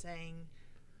ruins and saying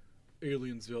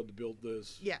Aliens had to build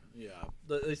this. Yeah.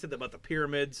 They said that about the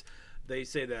pyramids. They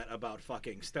say that about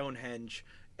fucking Stonehenge.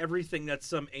 Everything that's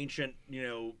some ancient,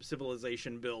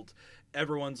 civilization built.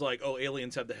 Everyone's like, oh,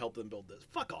 aliens had to help them build this.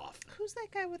 Fuck off. Who's that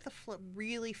guy with the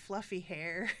really fluffy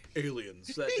hair?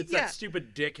 Aliens. It's Yeah. that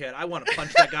stupid dickhead. I want to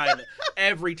punch that guy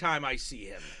every time I see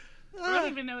him. I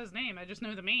don't even know his name. I just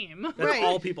know the meme. That's Right.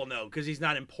 all people know, because he's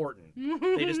not important.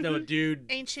 They just know a dude.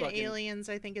 Ancient fucking- Aliens,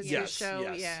 I think is the Yes,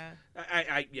 show. yes.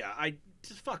 Yeah. I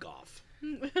just fuck off.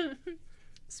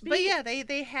 But yeah,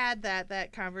 they had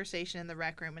that conversation in the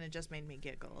rec room, and it just made me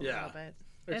giggle a Yeah. little bit.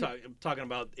 They're talking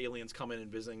about aliens coming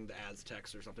and visiting the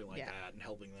Aztecs or something like Yeah. that and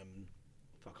helping them.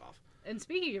 Fuck off. And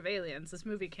speaking of aliens, this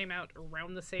movie came out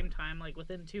around the same time, like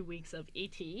within 2 weeks of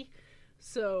E.T.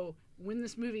 So when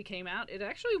this movie came out, it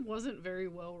actually wasn't very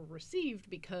well received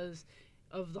because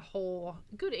of the whole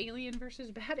good alien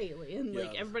versus bad alien.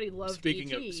 Like, Yeah. everybody loved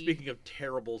Speaking E.T. of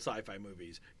terrible sci-fi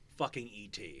movies, fucking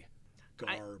E.T.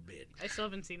 Garbage. I still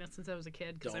haven't seen it since I was a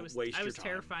kid because Don't I was waste your time.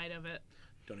 terrified of it.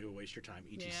 Don't even waste your time.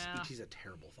 E.T.'s a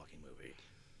terrible fucking movie.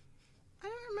 I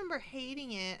don't remember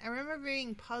hating it. I remember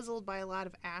being puzzled by a lot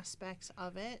of aspects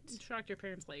of it. I'm shocked your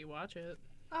parents let you watch it.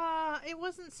 It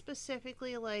wasn't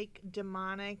specifically like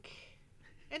demonic.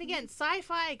 And again,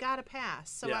 sci-fi got a pass,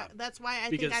 so Yeah. that's why I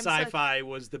Because think I'm sci-fi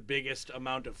was the biggest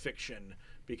amount of fiction,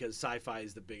 because sci-fi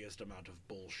is the biggest amount of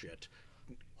bullshit.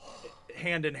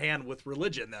 Hand in hand with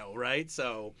religion, though, right?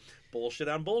 So bullshit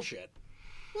on bullshit.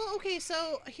 Well, okay,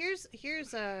 so here's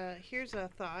a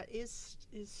thought: is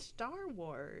Star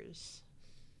Wars?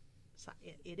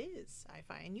 It is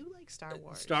sci-fi, and you like Star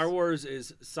Wars. Star Wars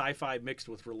is sci-fi mixed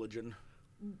with religion.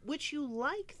 Which you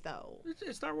like, though.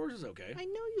 Star Wars is okay. I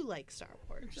know you like Star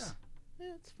Wars. Yeah.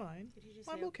 Yeah, it's fine. Did you just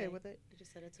I'm say okay with it. You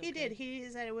just said it's okay. He did. He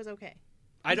said it was okay.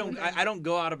 I don't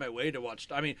go out of my way to watch.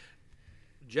 I mean,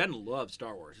 Jen loves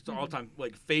Star Wars. It's her all-time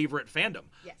favorite fandom.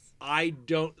 Yes. I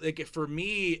don't like. For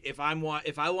me, if I want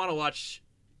to watch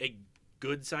a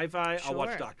good sci-fi, I'll watch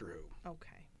Sure. Doctor Who. Okay.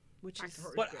 Which is.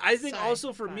 But I think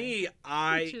also for Sci-fi. me,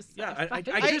 Which is I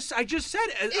sci-fi. just said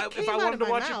if came I out wanted of to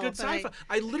my watch a mouth, good but I- sci-fi,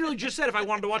 I literally just said if I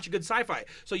wanted to watch a good sci-fi.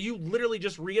 So you literally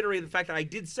just reiterated the fact that I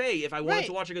did say if I wanted Right.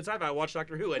 to watch a good sci-fi, I watch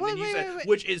Doctor Who, and Wait, then you wait, said wait.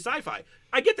 which is sci-fi.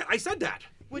 I get that. I said that.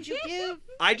 Would you give?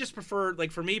 I just prefer,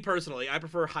 like, for me personally, I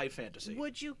prefer high fantasy.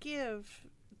 Would you give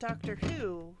Doctor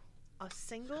Who a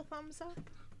single thumbs up,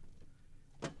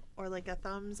 or like a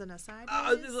thumbs and a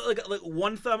sideways? Like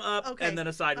one thumb up Okay. and then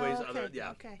a sideways. Oh, okay. Other,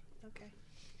 yeah. Okay.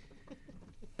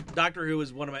 Doctor Who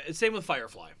is one of my. Same with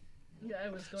Firefly. Yeah, I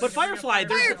was going But to bring up Firefly,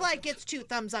 there's- Firefly gets 2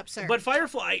 thumbs up, sir. But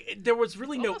Firefly, there was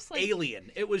really no Almost like-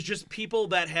 alien. It was just people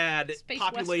that had Space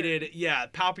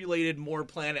populated more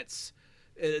planets.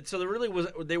 So there really was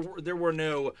there were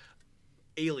no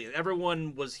alien.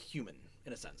 Everyone was human.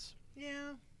 in a sense.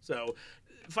 Yeah. So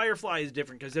Firefly is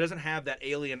different because it doesn't have that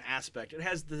alien aspect. It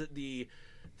has the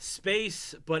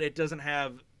space, but it doesn't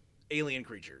have alien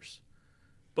creatures.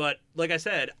 But like I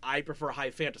said, I prefer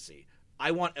high fantasy.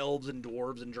 I want elves and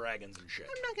dwarves and dragons and shit.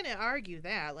 I'm not going to argue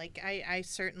that. Like, I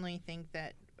certainly think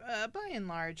that, by and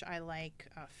large, I like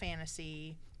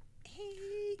fantasy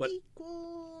But-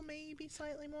 equal, maybe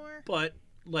slightly more. But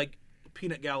like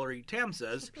Peanut Gallery Tam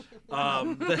says,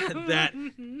 that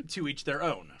to each their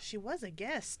own. She was a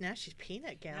guest. Now she's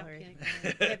Peanut Gallery.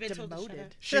 I've been told to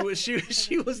shut Demoted. up.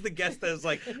 She was the guest that was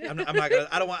like, I'm not gonna.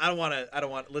 I don't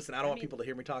want. Listen, I don't want people to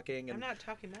hear me talking. I'm And not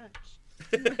talking much.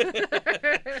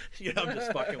 I'm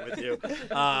just fucking with you.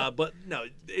 But no,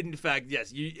 in fact,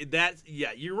 yes,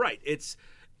 you're right. It's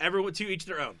everyone to each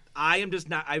their own. I am just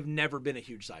not. I've never been a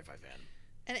huge sci-fi fan.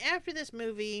 And after this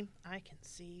movie, I can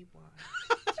see why.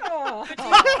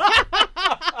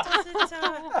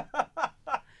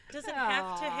 Does it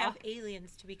have to have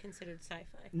aliens to be considered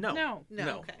sci-fi? No, No.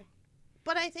 no. Okay.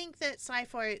 But I think that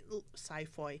sci-fi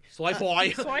Sci-fi.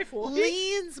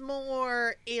 leans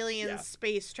more aliens, Yeah.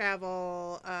 space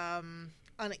travel,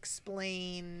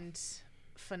 unexplained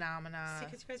phenomena. See,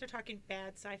 because you guys are talking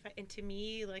bad sci-fi, and to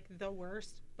me, like the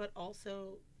worst, but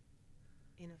also,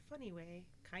 in a funny way,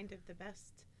 kind of the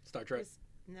best. Star Trek. is-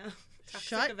 No, Toxic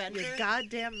Shut Avenger. your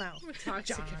goddamn mouth.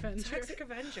 Toxic John. Avenger. Toxic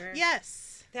Avenger.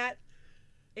 Yes. That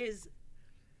is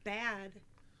bad,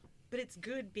 but it's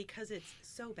good because it's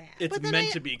so bad. It's But then meant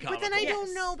I- to be But comical. then I Yes.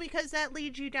 don't know, because that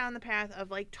leads you down the path of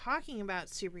like talking about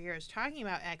superheroes, talking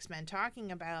about X-Men,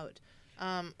 talking about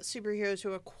superheroes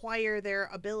who acquire their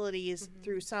abilities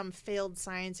through some failed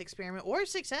science experiment or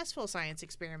successful science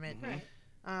experiment. Right.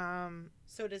 Um,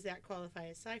 So does that qualify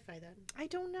as sci-fi then? I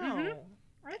don't know.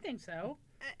 I think so.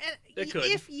 And It could.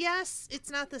 If yes, it's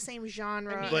not the same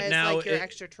genre But as now like your yeah,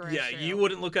 extraterrestrial. you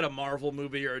wouldn't look at a Marvel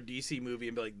movie or a DC movie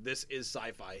and be like, "This is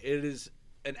sci-fi." It is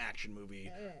an action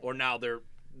movie, or now that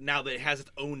it has its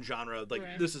own genre. Like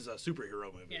Right. this is a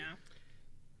superhero movie. Yeah.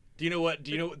 Do you know what?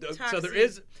 Do you know? So Toxie- there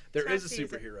is a Toxie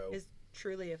superhero Is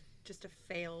truly just a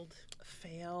failed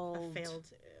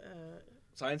failed.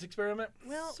 science experiment.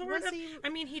 Well, sort was of. he? I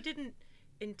mean, he didn't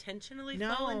intentionally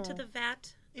fall into No. the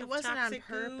vat. It of wasn't on toxic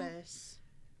goo, purpose.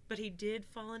 but he did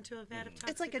fall into a vat of toxic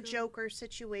It's like a goo. Joker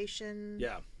situation.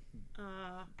 Yeah,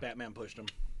 Uh, Batman pushed him.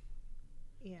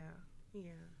 Yeah.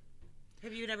 yeah.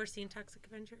 Have you never seen Toxic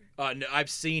Avenger? No, I've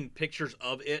seen pictures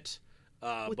of it,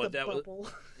 With but the that bubble.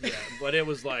 was but it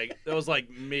was like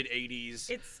mid '80s.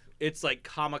 It's like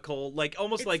comical, like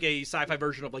almost It's- like a sci-fi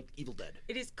version of like Evil Dead.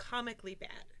 It is comically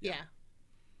bad. Yeah.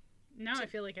 Now I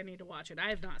feel like I need to watch it. I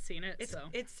have not seen it, so.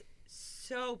 It's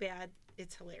so bad.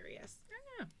 It's hilarious.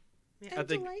 And I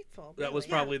think delightful. That was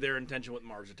really. probably their intention with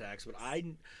Mars Attacks, but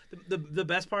the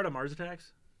best part of Mars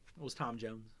Attacks was Tom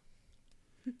Jones.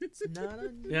 It's not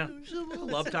Yeah. unusual.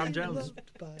 Love to Tom be Jones. loved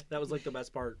by- That was like the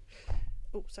best part.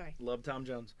 Oh, sorry. Love Tom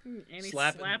Jones. And he's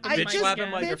Slap- slapping I the bitch mic slapping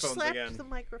again. microphones Bitch slapped again. the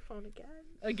microphone again.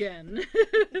 Again.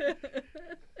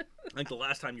 I think the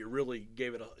last time you really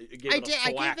gave it a I did.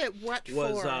 I thwack gave it what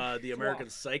was for? the American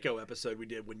Psycho episode we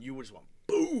did when you just went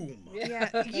boom.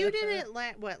 Yeah, you did it.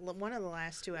 One of the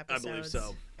last two I episodes. believe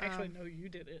so. Actually, no, you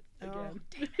did it again.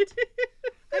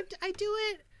 I do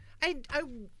it. I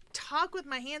talk with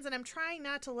my hands, and I'm trying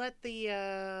not to let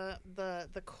the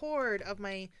cord of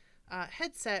my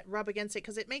headset rub against it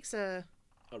because it makes a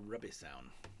rubby sound.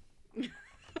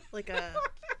 like a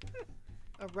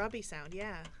rubby sound.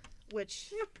 Yeah,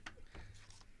 which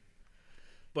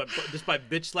But just by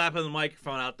bitch slapping the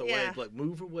microphone out the way, Yeah. it's like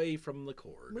move away from the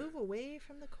cord. move away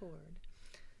from the cord.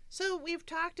 So we've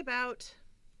talked about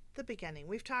the beginning.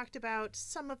 We've talked about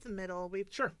some of the middle.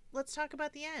 Sure. Let's talk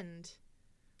about the end.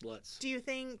 Let's. Do you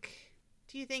think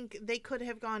they could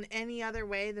have gone any other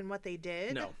way than what they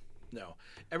did? No.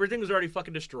 Everything was already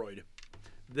fucking destroyed.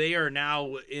 They are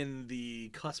now in the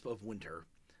cusp of winter.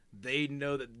 They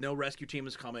know that no rescue team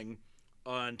is coming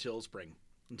until spring,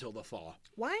 until the thaw.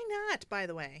 Why not, by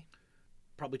the way?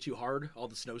 Probably too hard, all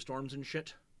the snowstorms and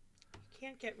shit.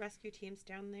 Can't get rescue teams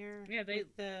down there. Yeah, they-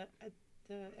 with the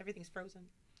everything's frozen.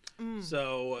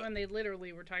 So When they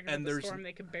literally were talking And about the there's- storm,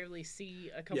 they could barely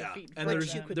see a couple Yeah, feet in and front Which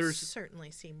of you them. could there's-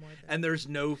 certainly see more than. and there's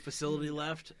no facility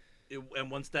left. And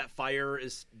once that fire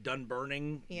is done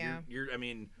burning, Yeah.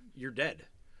 you're dead.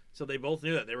 So they both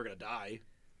knew that they were gonna die.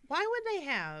 Why would they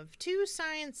have two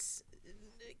science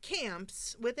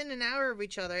camps within an hour of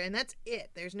each other, and that's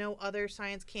it? There's no other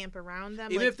science camp around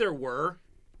them. Even Like, if there were,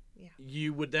 Yeah.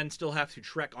 you would then still have to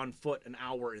trek on foot an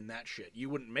hour in that shit. You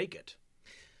wouldn't make it.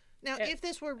 now, if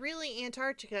this were really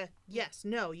Antarctica, yes,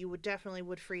 no, you would definitely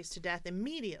freeze to death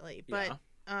immediately. But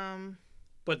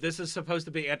But this is supposed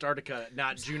to be Antarctica,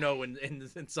 not Juneau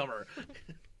in summer.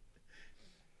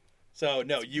 So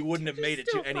no, you wouldn't have made it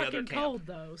to any other camp. Cold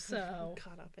though, so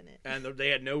Caught up in it. And they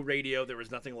had no radio. There was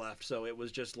nothing left. So it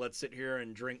was just, let's sit here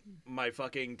and drink my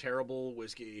fucking terrible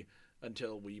whiskey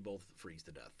until we both freeze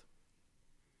to death.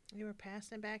 We were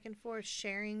passing it back and forth,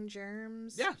 sharing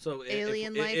germs. Yeah. So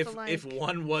Alien life if alike.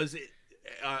 one was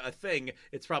a thing,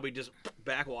 it's probably just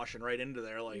backwashing right into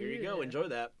there. Like, here you go, Yeah. enjoy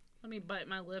that. let me bite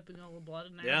my lip and all the blood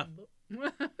in there. Yeah.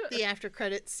 The after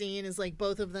credit scene is like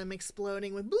both of them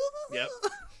exploding with Yep.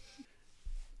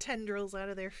 tendrils out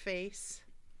of their face.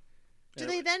 Do Yeah.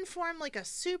 they then form like a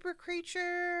super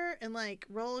creature and like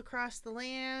roll across the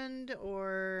land,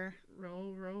 or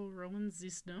roll in the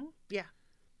snow.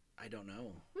 I don't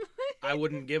know. I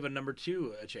wouldn't give a number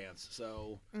 2 a chance.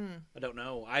 So I don't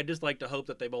know. I just like to hope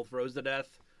that they both froze to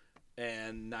death,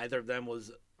 and neither of them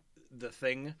was the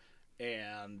thing,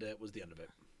 and it was the end of it.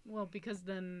 Well, because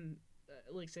then,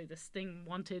 like say, this thing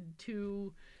wanted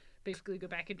to basically go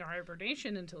back into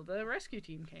hibernation until the rescue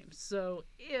team came. So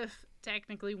if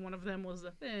technically one of them was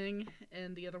the thing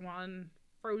and the other one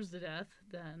froze to death,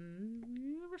 then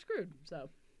we're screwed. So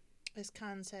as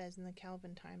Khan says in the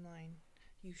Calvin timeline,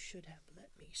 you should have let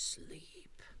me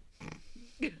sleep.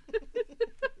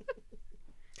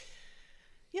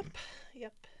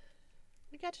 Yep.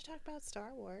 We got to talk about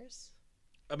Star Wars.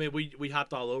 I mean, we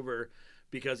hopped all over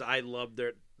because I love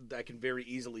that I can very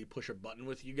easily push a button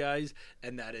with you guys,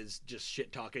 and that is just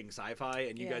shit talking sci-fi,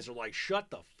 and you Yeah. guys are like, shut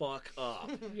the fuck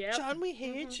up. yeah, John, we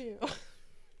hate you.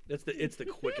 It's the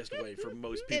quickest way for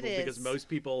most people, It because is. most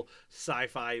people,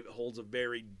 sci-fi holds a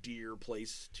very dear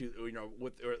place to,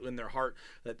 in their heart,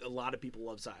 that a lot of people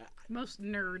love sci. most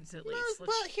nerds at least. Well,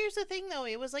 here's the thing, though.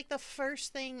 It was like the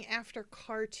first thing after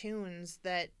cartoons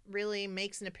that really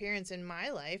makes an appearance in my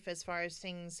life as far as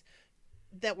things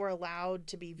that were allowed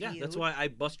to be viewed. Yeah, that's why I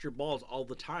bust your balls all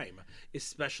the time,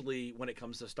 especially when it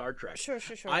comes to Star Trek. Sure.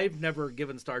 I've never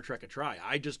given Star Trek a try.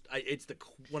 It's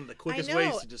one of the quickest know.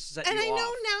 ways to just set And you I off.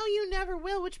 know now you never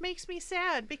will, which makes me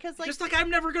sad because, like, Just like I'm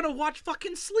never gonna watch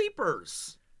fucking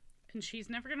Sleepers. and she's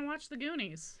never gonna watch the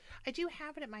Goonies. I do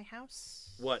have it at my house.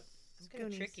 What? I was going to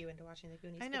Goonies. trick you into watching the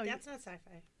Goonies. I know, But you- that's not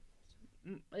sci-fi.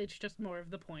 It's just more of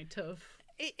the point of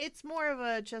It's more of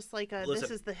a just like a Listen,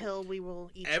 this is the hill we will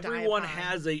each Everyone die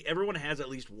upon. everyone has at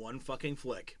least one fucking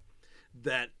flick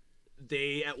that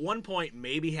they at one point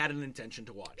maybe had an intention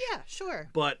to watch. Yeah, sure.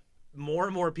 But more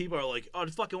and more people are like, "Oh,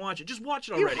 just fucking watch it. Just watch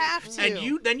it You already." have to.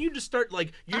 And you just start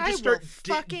like I will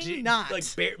fucking not. like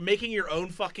making your own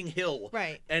fucking hill.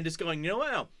 Right. And just going, you know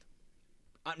what?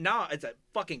 Now it's a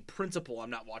fucking principle. I'm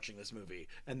not watching this movie,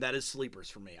 and that is Sleepers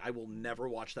for me. I will never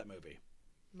watch that movie.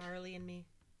 Marley and Me.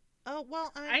 Oh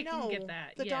well, I know can get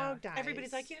that, the yeah. dog dies.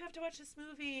 Everybody's like, you have to watch this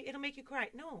movie. It'll make you cry.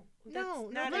 No. No,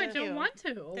 That's not no, I thank a, you. don't want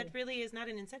to. That really is not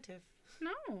an incentive.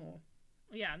 No.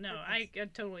 Yeah, no, I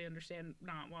totally understand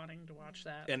not wanting to watch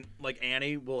that. And like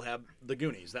Annie will have the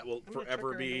Goonies. That will I'm gonna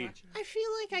forever trick her into be. watching it. I feel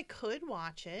like I could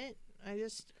watch it. I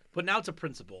just But now it's a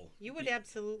principle. You would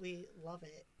absolutely love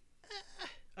it.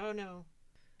 Oh no.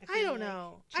 I feel don't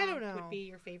know. I don't Chomp know. Would be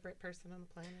your favorite person on the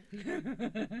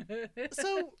planet.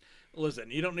 so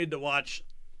Listen, you don't need to watch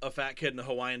a fat kid in a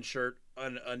Hawaiian shirt.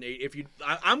 If you,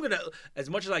 I'm gonna, as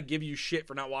much as I give you shit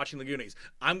for not watching the Goonies,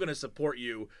 I'm gonna support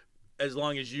you as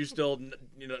long as you still,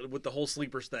 with the whole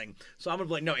Sleepers thing. So I'm gonna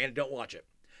be like, no, Anna, don't watch it.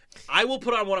 I will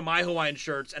put on one of my Hawaiian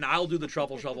shirts and I'll do the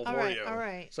truffle shuffle All for right, you. all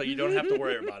right. So you don't have to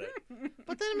worry about it.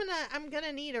 but then I'm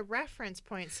gonna need a reference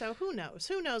point. So who knows?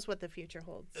 Who knows what the future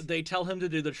holds? They tell him to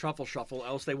do the truffle shuffle,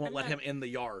 else they won't I'm let not- him in the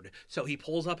yard. So he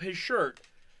pulls up his shirt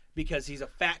because he's a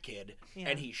fat kid, Yeah.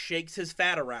 and he shakes his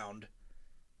fat around,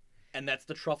 and that's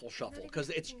the truffle shuffle even because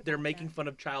thinking they're about making that. fun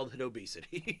of childhood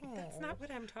obesity. That's not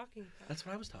what I'm talking about. That's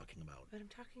what I was talking about. But I'm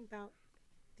talking about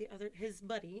his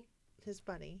buddy. His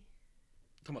buddy.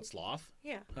 Talking about sloth.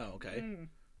 Yeah. Oh, okay. Mm.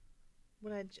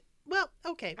 Well,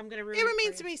 okay. I'm gonna ruin It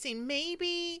remains for to you. be seen.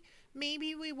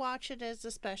 Maybe we watch it as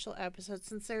a special episode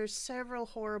since there's several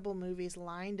horrible movies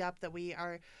lined up that we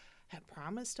have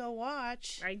promised to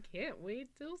watch. I can't wait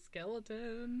till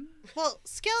Skeleton. Well,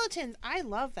 Skeletons, I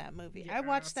love that movie. I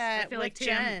watched that I feel with like Tam,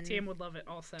 Jen. Tam would love it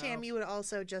also. Tam, you would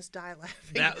also just die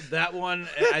laughing. That one,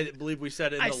 I believe we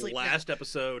said in I the sleep last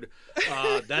episode.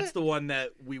 That's the one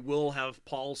that we will have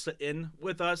Paul sit in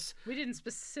with us. We didn't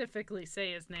specifically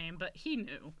say his name, but he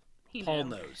knew. He Paul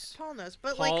knew. knows. Paul knows,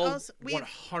 but Paul like also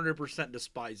 100%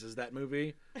 despises that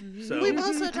movie. So we've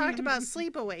also talked about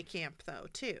Sleepaway Camp though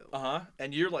too.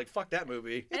 and you're like, fuck that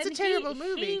movie. It's And a terrible he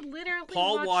movie. literally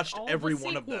Paul watched all every the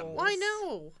one of them. sequels. Well, I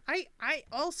know. I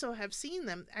also have seen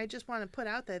them. I just want to put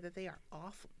out there that they are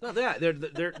awful. No,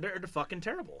 they're fucking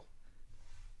terrible.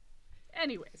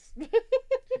 Anyways.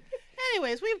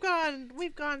 Anyways, we've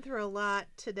gone through a lot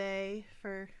today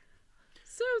for.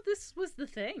 So this was the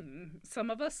thing. Some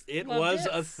of us It loved was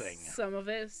it. a thing. Some of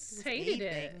us hated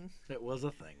it. It was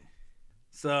a thing.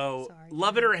 So, Sorry,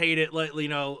 love it or hate it,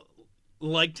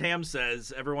 like Tam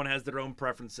says, everyone has their own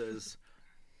preferences.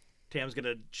 Tam's going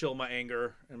to chill my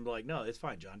anger and be like, no, it's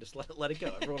fine, John. Just let it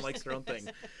go. Everyone likes their own thing.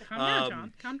 Calm down,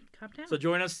 John. Calm down. So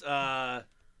join us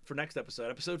for next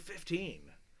episode 15,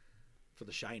 for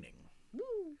The Shining.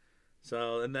 Woo.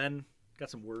 So, and then got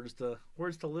some words to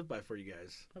live by for you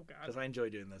guys. Oh, God. Because I enjoy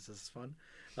doing this. This is fun.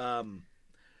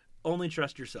 Only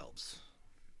trust yourselves.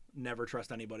 Never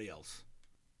trust anybody else.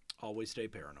 Always stay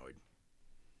paranoid.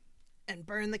 And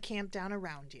burn the camp down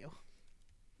around you.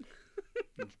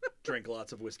 Drink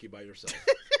lots of whiskey by yourself.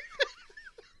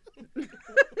 Anyways,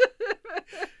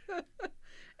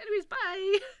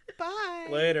 bye. Bye.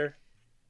 Later.